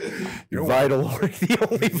 Your vital organs, the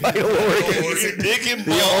only vital organs, your dick and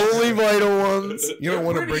the balls. only vital ones. You don't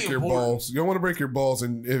want to pretty break your important. balls. You don't want to break your balls,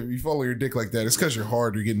 and if you follow your dick like that, it's because you're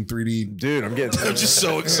hard. You're getting 3D. Dude, I'm just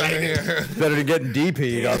so excited. better than getting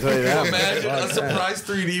DP'd. I'll tell you that. Imagine a surprise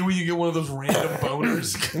 3D when you get one of those random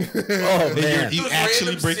boners. Oh man, You Those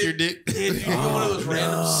actually random break your dick. Yeah, you get one of those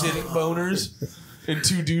random sitting boners, and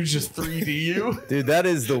two dudes just 3D you. dude, that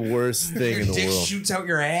is the worst thing Your in the dick world. shoots out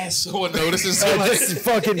your ass. Someone notices. It Like, just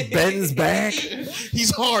fucking bends back.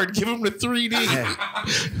 he's hard. Give him the 3D.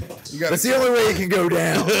 You got That's the only way it can go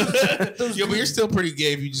down. Yo, but you're still pretty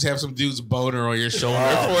gay if you just have some dude's boner on your shoulder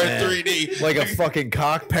Oh, for man. a 3D. Like a fucking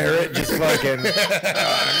cock parrot, just fucking.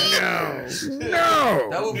 No.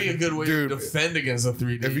 That would be a good way Dude. to defend against a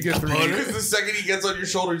 3D. If you get 3D, Because the second he gets on your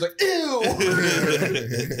shoulder, he's like, ew.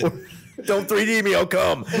 Don't 3D me, I'll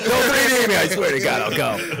come. Don't 3D me, I swear to God, I'll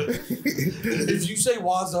come. If you say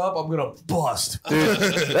what's up, I'm going to bust. Dude,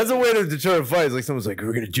 that's a way to deter a fight. It's like someone's like,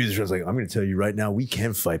 we're going to do this. I was like, I'm going to tell you right now, we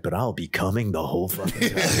can fight, but I'll be coming the whole fucking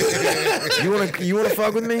time. You wanna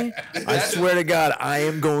fuck with me? I swear to God, I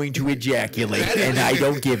am going to ejaculate, and I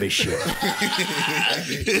don't give a shit.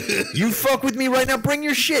 You fuck with me right now, bring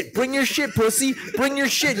your shit. Bring your shit, pussy. Bring your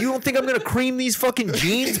shit. You don't think I'm going to cream these fucking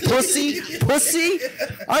jeans, pussy? Pussy?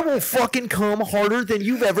 I will fucking come harder than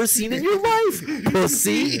you've ever seen in your life,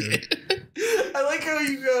 pussy. I like how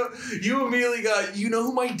you immediately got, you know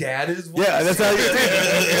who my dad is? Yeah, that's how you do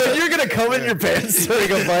it. You're going to come in your pants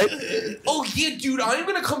during a fight? Oh, yeah, dude, I'm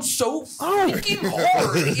going to come so fucking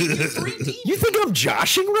hard in 3D. You think I'm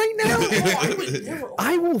joshing right now? I would never.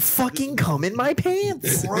 I will fucking come in my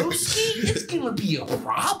pants. Broski, it's going to be a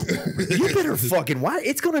problem. You better fucking why?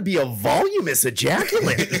 It's gonna be a voluminous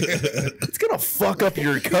ejaculate. It's gonna fuck up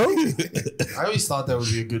your coat. I always thought that would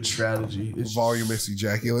be a good strategy. It's voluminous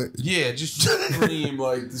ejaculate. Yeah, just scream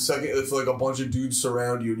like the second it's like a bunch of dudes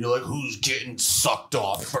surround you and you're like, who's getting sucked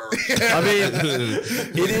off first? I mean,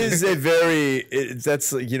 it is a very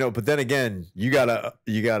that's you know. But then again, you gotta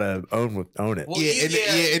own it. Well,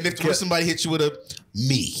 Yeah, and if somebody hits you with a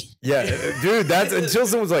me. Yeah, dude, that's until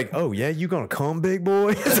someone's like, "Oh yeah, you gonna come, big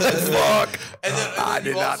boy?" Fuck. And then I you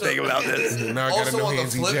did not also- think about this. Now I got a Also no on the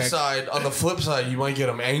hands flip eject. side, you might get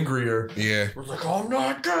them angrier. Yeah. It's like, I'm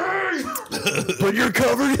not gay. But you're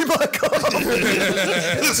covered in my cum.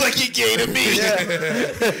 It looks like you gay to me.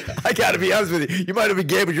 Yeah. I gotta be honest with you. You might have been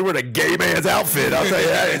gay, but you're wearing a gay man's outfit. I'll tell you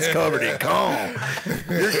that. It's covered in cum.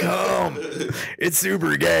 You're cum. It's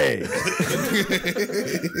super gay.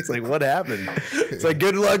 It's like, what happened? It's like,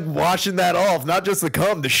 good luck washing that off. Not just the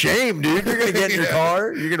cum, the shame, dude. You're gonna get in your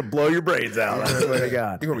car. You're gonna blow your brains out. I swear to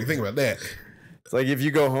God. You're gonna be thinking about that. It's like if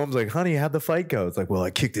you go home, it's like, honey, how'd the fight go? It's like, well,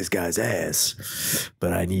 I kicked this guy's ass,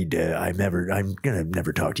 but I'm gonna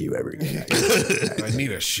never talk to you ever again. I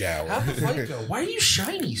need a shower. How'd the fight go? Why are you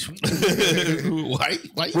shiny, sweet? Why?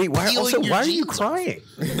 Wait, why peeling your are you jeans crying?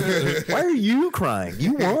 Why are you crying?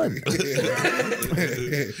 You won.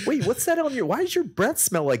 Wait, what's that on your? Why does your breath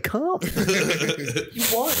smell like cum? You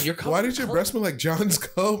won. You're Why did your breath smell like John's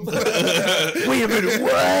cum? Wait a minute,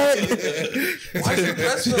 what? Why does your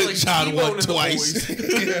breath smell like John T-Bone won in the twice. voice?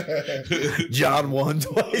 John won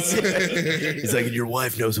twice. He's like, and your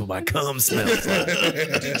wife knows what my cum smells like.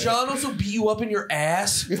 Did John also beat you up in your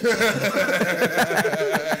ass? Is that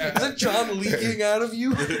John leaking out of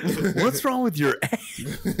you? What's wrong with your ass?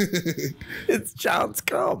 It's John's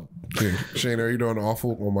cum. Dude, Shane, are you doing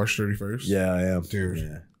awful on March 31st? Yeah, I am. Dude.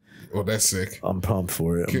 Yeah. Oh, that's sick. I'm pumped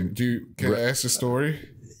for it. Can I ask the story?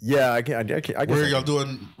 Yeah, I can. Where y'all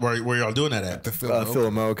doing? Where y'all doing that at? The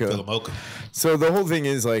Philomoka. Philomoka. So the whole thing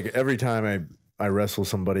is like every time I wrestle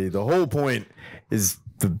somebody, the whole point is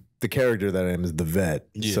the character that I am is the vet.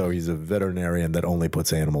 Yeah. So So he's a veterinarian that only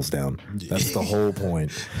puts animals down. That's the whole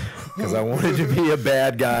point. Because I wanted to be a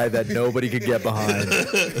bad guy that nobody could get behind.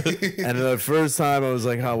 And the first time I was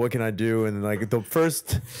like, oh, what can I do? And like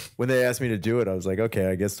when they asked me to do it, I was like, okay,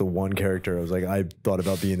 I guess the one character, I was like, I thought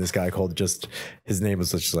about being this guy called his name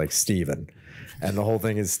was just like Steven. And the whole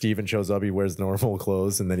thing is Steven shows up, he wears normal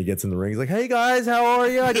clothes, and then he gets in the ring. He's like, hey guys, how are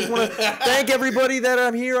you? I just want to thank everybody that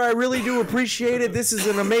I'm here. I really do appreciate it. This is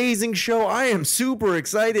an amazing amazing show. I am super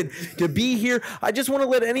excited to be here. I just want to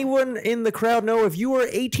let anyone in the crowd know if you are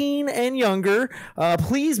 18 and younger,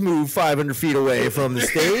 please move 500 feet away from the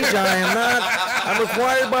stage. I'm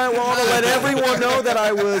required by law to let everyone know that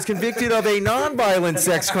I was convicted of a non-violent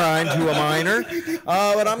sex crime to a minor.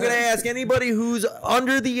 But I'm going to ask anybody who's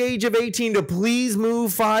under the age of 18 to please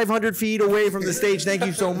move 500 feet away from the stage. Thank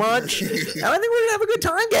you so much. And I think we're going to have a good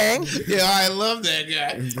time, gang. Yeah, I love that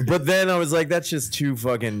guy. But then I was like, that's just too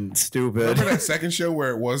fucking stupid. Remember that second show where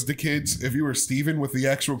it was the kids? If you were Steven with the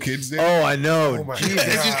actual kids there? Oh, I know. Oh my Jesus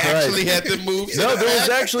God. Christ. Actually had to move. No, there was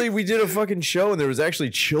actually, we did a fucking show and there was actually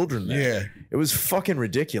children there. Yeah. It was fucking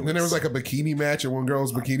ridiculous. And then there was like a bikini match and one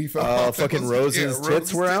girl's bikini fell off. Fucking Rose's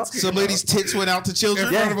tits were out. came Some lady's tits went out to children.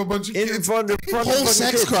 in front of a bunch of In kids. front of Whole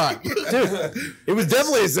sex crime. Dude, it was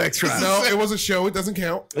definitely a sex crime. No, it was a show. It doesn't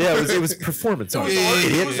count. Yeah, it was performance art.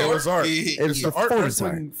 It was art. It was It's the Art performance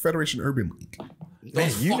art. Wrestling Federation Urban League.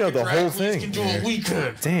 Man, you know the whole thing.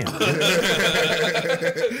 Damn.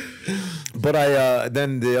 But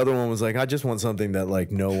then the other one was like, I just want something that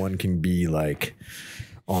like no one can be like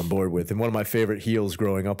on board with. And one of my favorite heels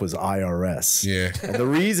growing up was IRS. Yeah. And the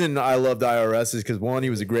reason I loved IRS is because one, he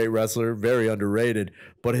was a great wrestler, very underrated,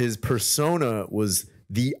 but his persona was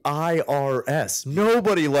the IRS.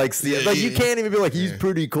 Nobody likes the you can't even be like he's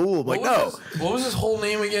pretty cool. Like What was his whole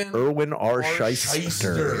name again? Irwin R.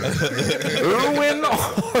 Shyster. Irwin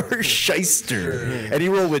R. Shyster. And he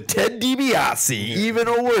rolled with Ted DiBiase, even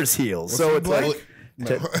a worse heel. So it's like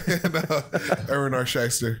No. Erwin R.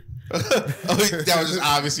 Shyster. That was just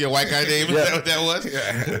obviously a white guy name. Is that what that was?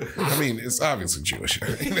 Yeah. I mean, it's obviously Jewish.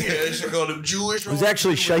 They should call him Jewish. it was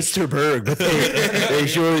actually Shysterberg, but they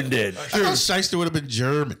shortened it. I thought Shyster would have been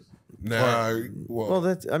German. Nah,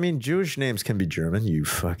 Well, Jewish names can be German. You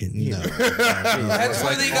fucking That's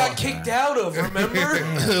why they got kicked out of. Remember?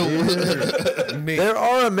 There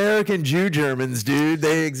are American Jew Germans, dude.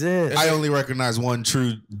 They exist. I only recognize one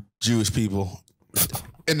true Jewish people,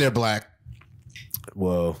 and they're black.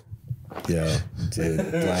 Whoa. Yeah,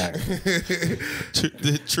 dude, black.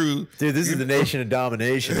 The true. Dude, this is the nation of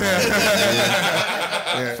domination.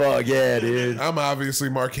 Fuck yeah, dude. I'm obviously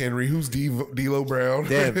Mark Henry. Who's D'Lo Brown?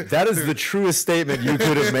 Damn, that is the truest statement you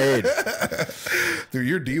could have made. Dude,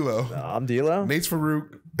 you're D'Lo. I'm D'Lo? Nate's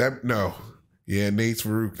Farouk. Yeah, Nate's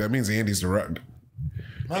Farouk. That means Andy's the Rock.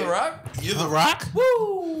 The Rock? You're the Rock. Woo!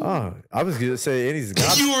 Oh, I was going to say Andy's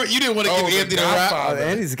Godfather. You didn't want to give the Andy the Rock. Godfather.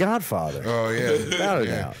 Andy's Godfather. Oh yeah. Without a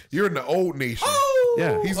doubt. You're in the old nation.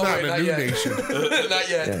 Yeah. He's not in the new yet. nation. Not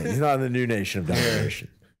yet. Yeah, he's not in the new nation of domination.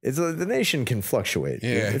 It's the nation can fluctuate.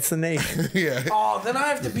 Yeah. It's the nation. Yeah. Oh, then I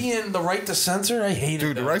have to be in the right to censor. I hate it.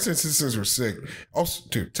 Dude, the Right to Censors were sick. Also,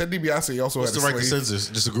 dude, Ted DiBiase also What's had the a right to slave. censors?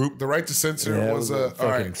 Just a group. The Right to Censor Yeah, it was was a all fucking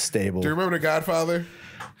right. stable. Do you remember The Godfather?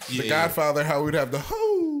 The Godfather, how we'd have the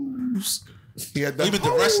hose. He had the You meant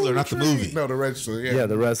the wrestler, not the movie. No, the wrestler. Yeah, Yeah,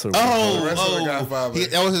 the wrestler. The wrestler Godfather.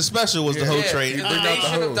 That was his special. Was the whole train? In the Bring out the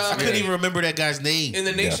Nation of hose. I couldn't Domination. even remember that guy's name. In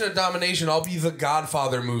the Nation of Domination, I'll be the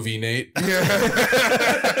Godfather movie, Nate. all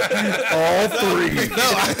three. No,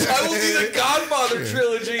 I will be the Godfather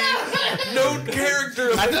trilogy. No character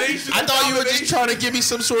of the Nation I of thought you were just Domination. trying to give me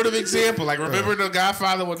some sort of example. Like, remember the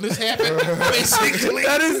Godfather when this happened? Basically.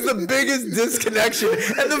 That is the biggest disconnection.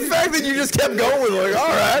 And the fact that you just kept going with like, all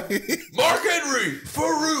right. Mark Henry,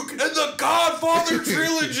 Farouk, and the Godfather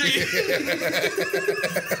trilogy.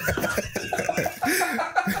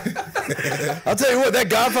 I'll tell you what, that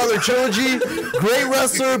Godfather trilogy, great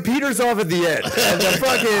wrestler, peters off at the end. And the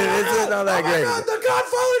fucking, it's not that great. The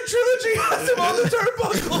Godfather trilogy has him on the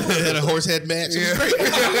turnbuckle. Had a horse head match. It was great.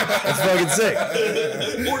 That's fucking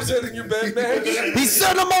sick. Horse head in your bed, man. He's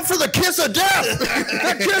setting him up for the kiss of death.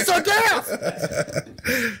 The kiss of death.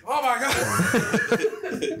 Oh my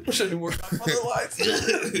God. Wish I knew where Godfather lies.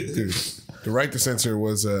 Dude, the Right to Censor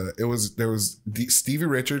was Stevie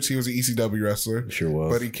Richards. He was an ECW wrestler. Sure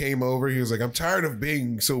was. But he came over. He was like, I'm tired of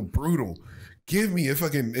being so brutal. Give me a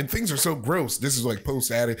fucking, and things are so gross. This is like post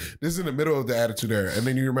Attitude. This is in the middle of the Attitude Era. And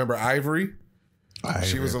then you remember Ivory.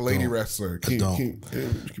 She was a lady wrestler. Can you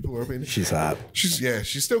pull her up in? She's hot.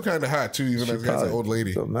 She's still kind of hot too, even as an old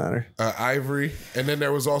lady. Doesn't matter. Ivory, and then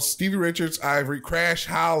there was also Stevie Richards, Ivory, Crash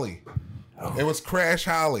Holly. It was Crash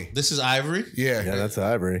Holly. This is Ivory. Yeah, Yeah, that's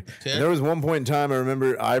Ivory. Okay. And there was one point in time I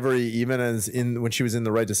remember Ivory, even when she was in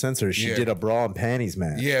the Right to Censor, she Yeah. did a bra and panties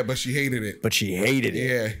match. yeah, but she hated it. But she hated it.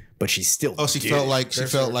 Yeah. but she's still. Oh, she felt like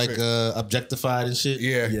objectified and shit.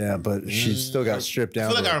 Yeah, but she's still got stripped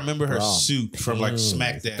down. I feel like I remember her suit from like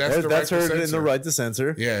SmackDown. That's her in the right to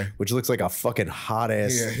censor. Yeah, which looks like a fucking hot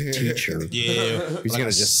ass teacher. Yeah, who's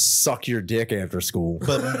gonna just suck your dick after school,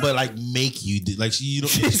 but like make you do like you don't.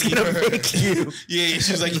 She's gonna make you. Yeah,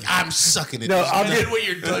 she's like I'm sucking it. No, I'm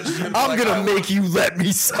gonna make you let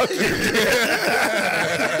me suck your dick.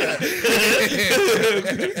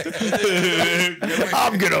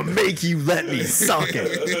 I'm gonna make you let me suck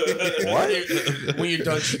it. What? When you're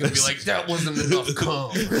done, she's gonna be like, that wasn't enough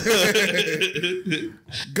cum.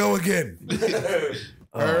 Go again.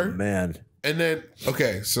 Oh man. And then,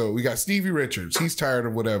 okay, so we got Stevie Richards. He's tired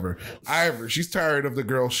of whatever. Ivor, she's tired of the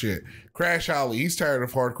girl shit. Crash Holly, he's tired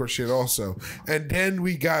of hardcore shit also. And then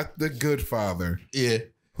we got the good father. Yeah.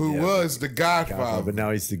 Who was the Godfather. But now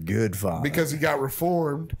he's the good father. Because he got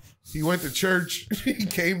reformed. He went to church. He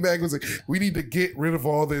came back and was like, we need to get rid of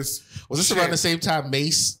all this. Was this shit. around the same time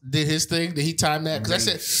Mace did his thing? Did he time that? Because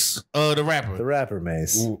I said the rapper. The rapper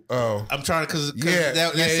Mace. Ooh, oh. I'm trying to, because Yeah,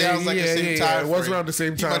 that sounds like the same time. It was around the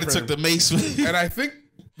same time. He might have took the Mace. And I think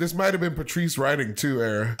this might have been Patrice writing too,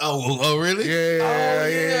 era. Oh, really?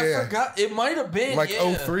 Yeah. I forgot. It might have been Like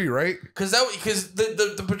 03, right? Because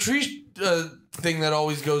the Patrice thing that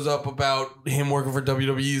always goes up about him working for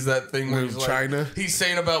WWE is that thing where he's like, China. He's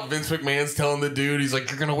saying about Vince McMahon's telling the dude, he's like,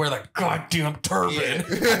 you're gonna wear that goddamn turban. Yeah.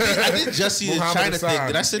 I did just see the China thing.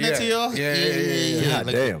 Did I send that to y'all? Yeah.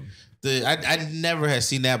 God damn. I never had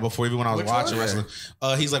seen that before, even when I was watching wrestling.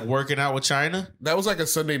 He's like working out with China. That was like a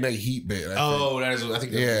Sunday Night Heat bit. I think that's what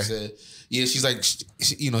he said. Yeah, she's like,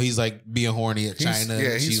 he's like being horny at China.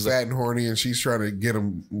 Yeah, he's fat and horny, and she's trying to get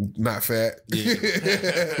him not fat. Yeah.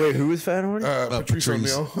 Wait, who was fat and horny? Patrice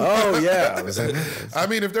O'Neal. Oh yeah. I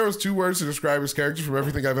mean, if there was 2 words to describe his character from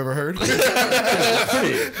everything I've ever heard, pretty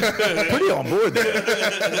on board there.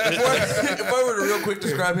 If I were to real quick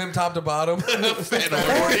describe him top to bottom, fat and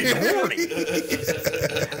horny.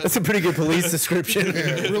 That's a pretty good police description.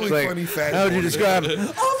 really Like, funny fat. how would you describe him?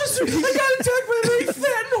 Officer, I got attacked by a very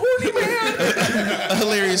fat and horny man. A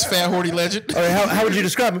hilarious fat horny legend. All right, how would you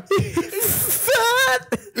describe him? Fat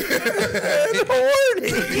and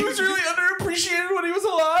horny. He was really underappreciated when he was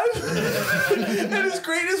alive, and his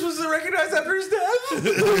greatness was recognized after his death.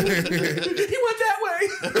 He went that way.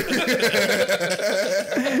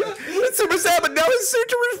 It's super sad, but now his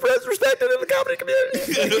suture was respected in the comedy community.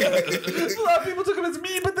 A lot of people took him as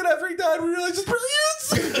mean, but then after he died, we realized his brilliance.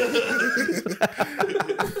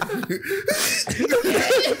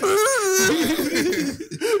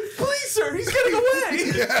 Please, sir, he's getting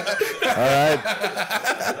away. All right.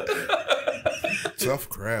 Tough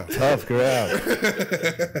crowd.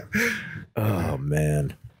 Oh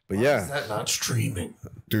man. But yeah. Is that not streaming?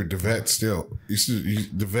 Dude, the vet still.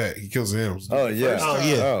 The vet, he kills animals. Oh yeah.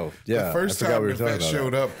 Oh yeah. The first I forgot time we the were vet talking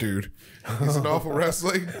showed up, dude, he's an awful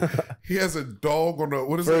wrestling. He has a dog on the,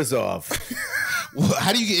 what is First it? off,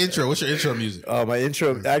 How do you get intro? What's your intro music? my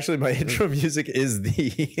intro music is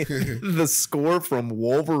the score from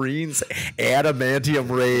Wolverine's Adamantium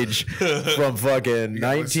Rage from fucking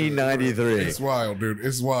 1993. It's wild, dude.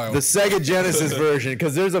 It's wild. The Sega Genesis version,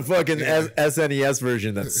 because there's a fucking SNES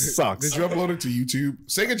version that sucks. Did you upload it to YouTube?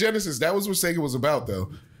 Sega Genesis, that was what Sega was about,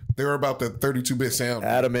 though. They were about the 32-bit sound.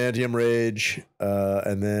 Adamantium Rage,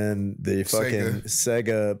 and then the fucking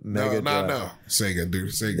Sega Mega Drive. No. Sega, dude.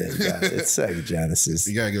 Sega. Yeah, it's Sega Genesis.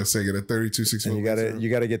 You gotta go Sega, the 3264. And you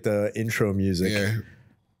gotta get the intro music. Yeah.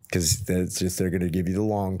 Because that's just, they're gonna give you the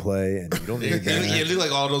long play, and you don't need that. Yeah, it look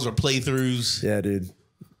like all those are playthroughs. Yeah, dude.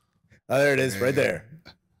 Oh, there it is, right there.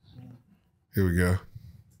 Here we go.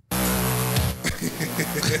 Yeah,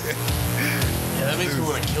 that makes me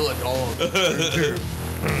want to kill a dog.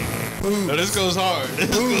 No, this goes hard.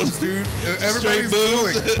 Boos, dude. Everybody's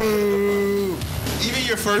booing. Boo. Even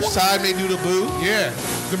your first time they do the boo. Yeah.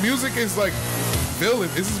 The music is like villain.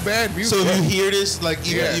 This is bad music. So if you hear this, like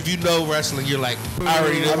even if you know wrestling, you're like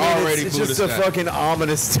already It's booed just this a guy. fucking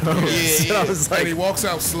ominous tone. Yeah. I was and he like, walks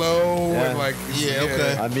out slow and like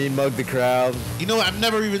okay. I mean, mug the crowd. You know, I've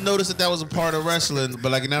never even noticed that was a part of wrestling.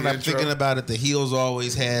 But like now that I'm thinking about it, the heels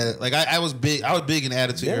always had like I was big in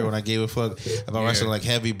Attitude Era when I gave a fuck about wrestling like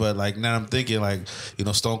heavy. But like now I'm thinking like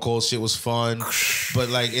Stone Cold shit was fun. But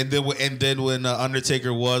like and then when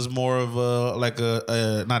Undertaker was more of a like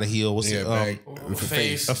a not a heel, what's it?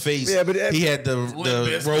 face. A face. Yeah, but he had the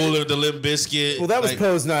Bizkit. roller, the Limp Bizkit. Well, that was like,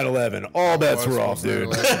 post 9/11. All bets were off, dude.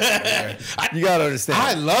 You gotta understand.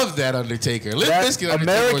 I love that Undertaker. Limp That Bizkit Undertaker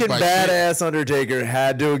American was my shit. badass Undertaker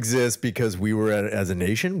had to exist because we were as a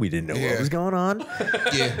nation, we didn't know what was going on.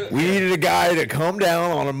 Yeah. We needed a guy to come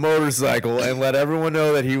down on a motorcycle and let everyone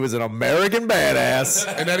know that he was an American badass.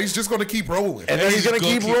 And that he's just going to keep rolling. And then he's gonna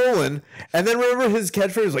keep rolling. And then remember his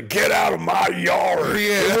catchphrase was like, "Get out of my yard."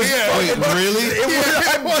 Yeah, Wait, really?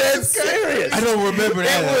 I'm dead serious. I don't remember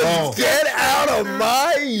that at all. Get out of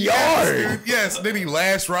my yard. Dude, yes, then he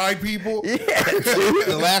last ride people. Yeah, dude.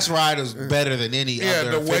 The last ride was better than any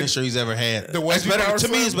other the finisher he's ever had. the wedgie It's better, power to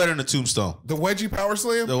me, slam? it's better than the Tombstone. The wedgie power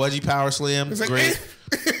slam. The wedgie power slam, It's like, great.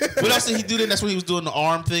 What else did he do then? That's when he was doing the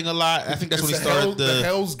arm thing a lot. I think that's when he started the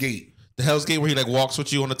Hell's Gate. the Hell's Gate where he like walks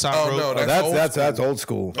with you on the top Oh, rope. no, That's old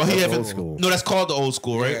school. Oh, he That's haven't. old school. No, that's called the old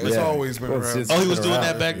school, right? Yeah, it's always been Well, around. it's Oh, he was been doing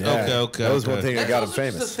around. that back. Yeah. Okay. That was one thing that got him also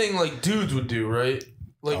just famous. the thing like dudes would do, right?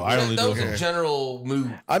 Like I only that do was it. a general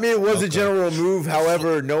move. I mean, it was a general move.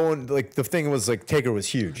 However, no one like the thing was like Taker was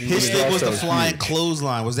huge. His He thing was the also flying huge.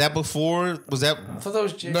 clothesline. Was that before? Was that? I thought that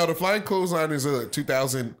was Jay. No, the flying clothesline is a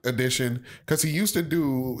 2000 edition because he used to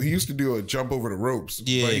do a jump over the ropes.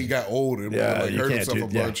 Yeah. But he got old and Yeah, like you hurt can't himself do. a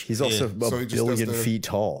Yeah, bunch. he's also Yeah. So he a just does billion the- feet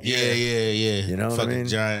tall. Yeah. You know what I Fucking mean?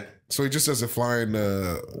 giant. So he just does a flying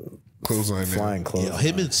clothesline. now. Flying clothes. Yeah,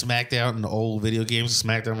 him and SmackDown in the old video games,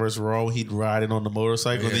 SmackDown versus Raw, he'd ride it on the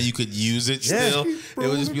motorcycle, and then you could use it still. It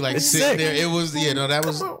would just be like It's sitting sick. there. It was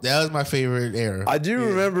that was my favorite era. I do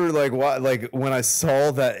remember like when I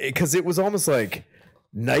saw that because it was almost like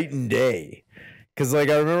night and day. Because like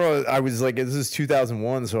I remember I was like this is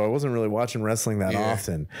 2001, so I wasn't really watching wrestling that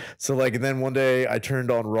often. So like and then one day I turned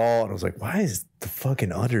on Raw and I was like, why is the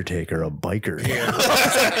fucking Undertaker a biker?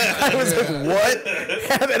 I was like, what?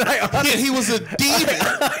 And I honestly, he was a demon.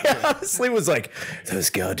 I honestly was like, those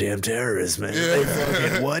goddamn terrorists, man. They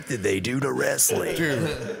fucking, what did they do to wrestling?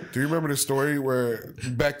 Dude, do you remember the story where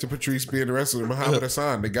back to Patrice being the wrestler, Muhammad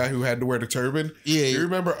Hassan, the guy who had to wear the turban? Yeah. Do you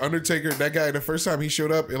remember Undertaker? That guy, the first time he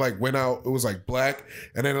showed up, it like went out. It was like black,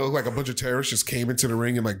 and then it looked like a bunch of terrorists just came into the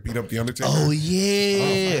ring and like beat up the Undertaker. Oh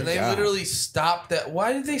yeah. And they literally stopped that.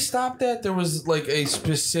 Why did they stop that? There was like a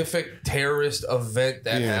specific terrorist event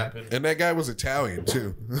that happened. And that guy was Italian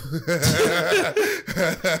too.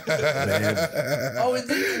 Oh, and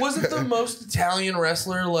then, wasn't the most Italian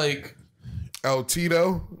wrestler like? El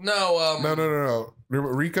Tito? No, No.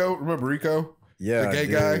 Remember Rico? Remember Rico? Yeah, The gay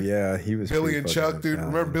dude, guy? Yeah, he was Billy pretty and fucking Chuck, dude.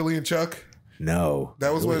 Italian. Remember Billy and Chuck? No,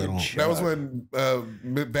 That was Billy when and that was Chuck. when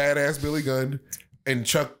badass Billy Gunn and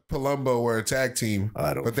Chuck Palumbo were a tag team,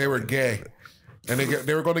 I don't but they were gay, and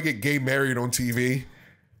they were going to get gay married on TV.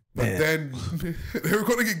 But then they were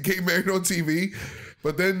going to get gay married on TV.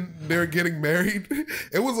 But then they were getting married.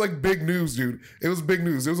 It was like big news, dude. It was big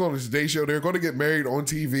news. It was on the Today Show. They were going to get married on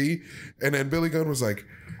TV, and then Billy Gunn was like,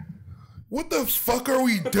 "What the fuck are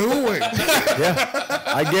we doing?" Yeah,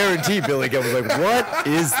 I guarantee Billy Gunn was like, "What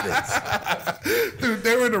is this?" Dude,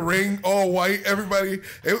 they were in the ring, all white. Everybody.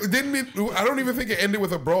 I don't even think it ended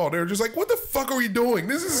with a brawl. They were just like, "What the fuck are we doing?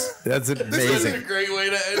 This is." That's That's a amazing. great way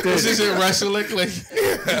to end. This isn't wrestling.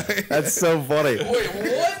 Like That's so funny. Wait,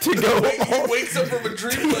 what? To go He wakes up from a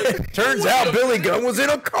dream. Like, Turns out Billy Gunn was in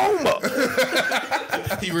a coma.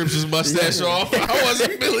 he rips his mustache off. I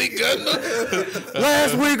wasn't Billy Gunn.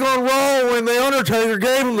 Last week on Raw, when the Undertaker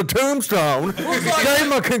gave him the tombstone, gave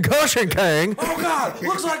him a concussion king. oh God!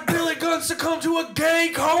 Looks like Billy Gunn succumbed to a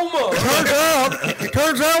gay coma.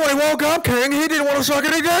 Turns out when he woke up, King, he didn't want to suck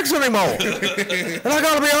any dicks anymore. And I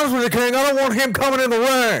gotta be honest with you, King, I don't want him coming in the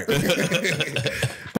ring.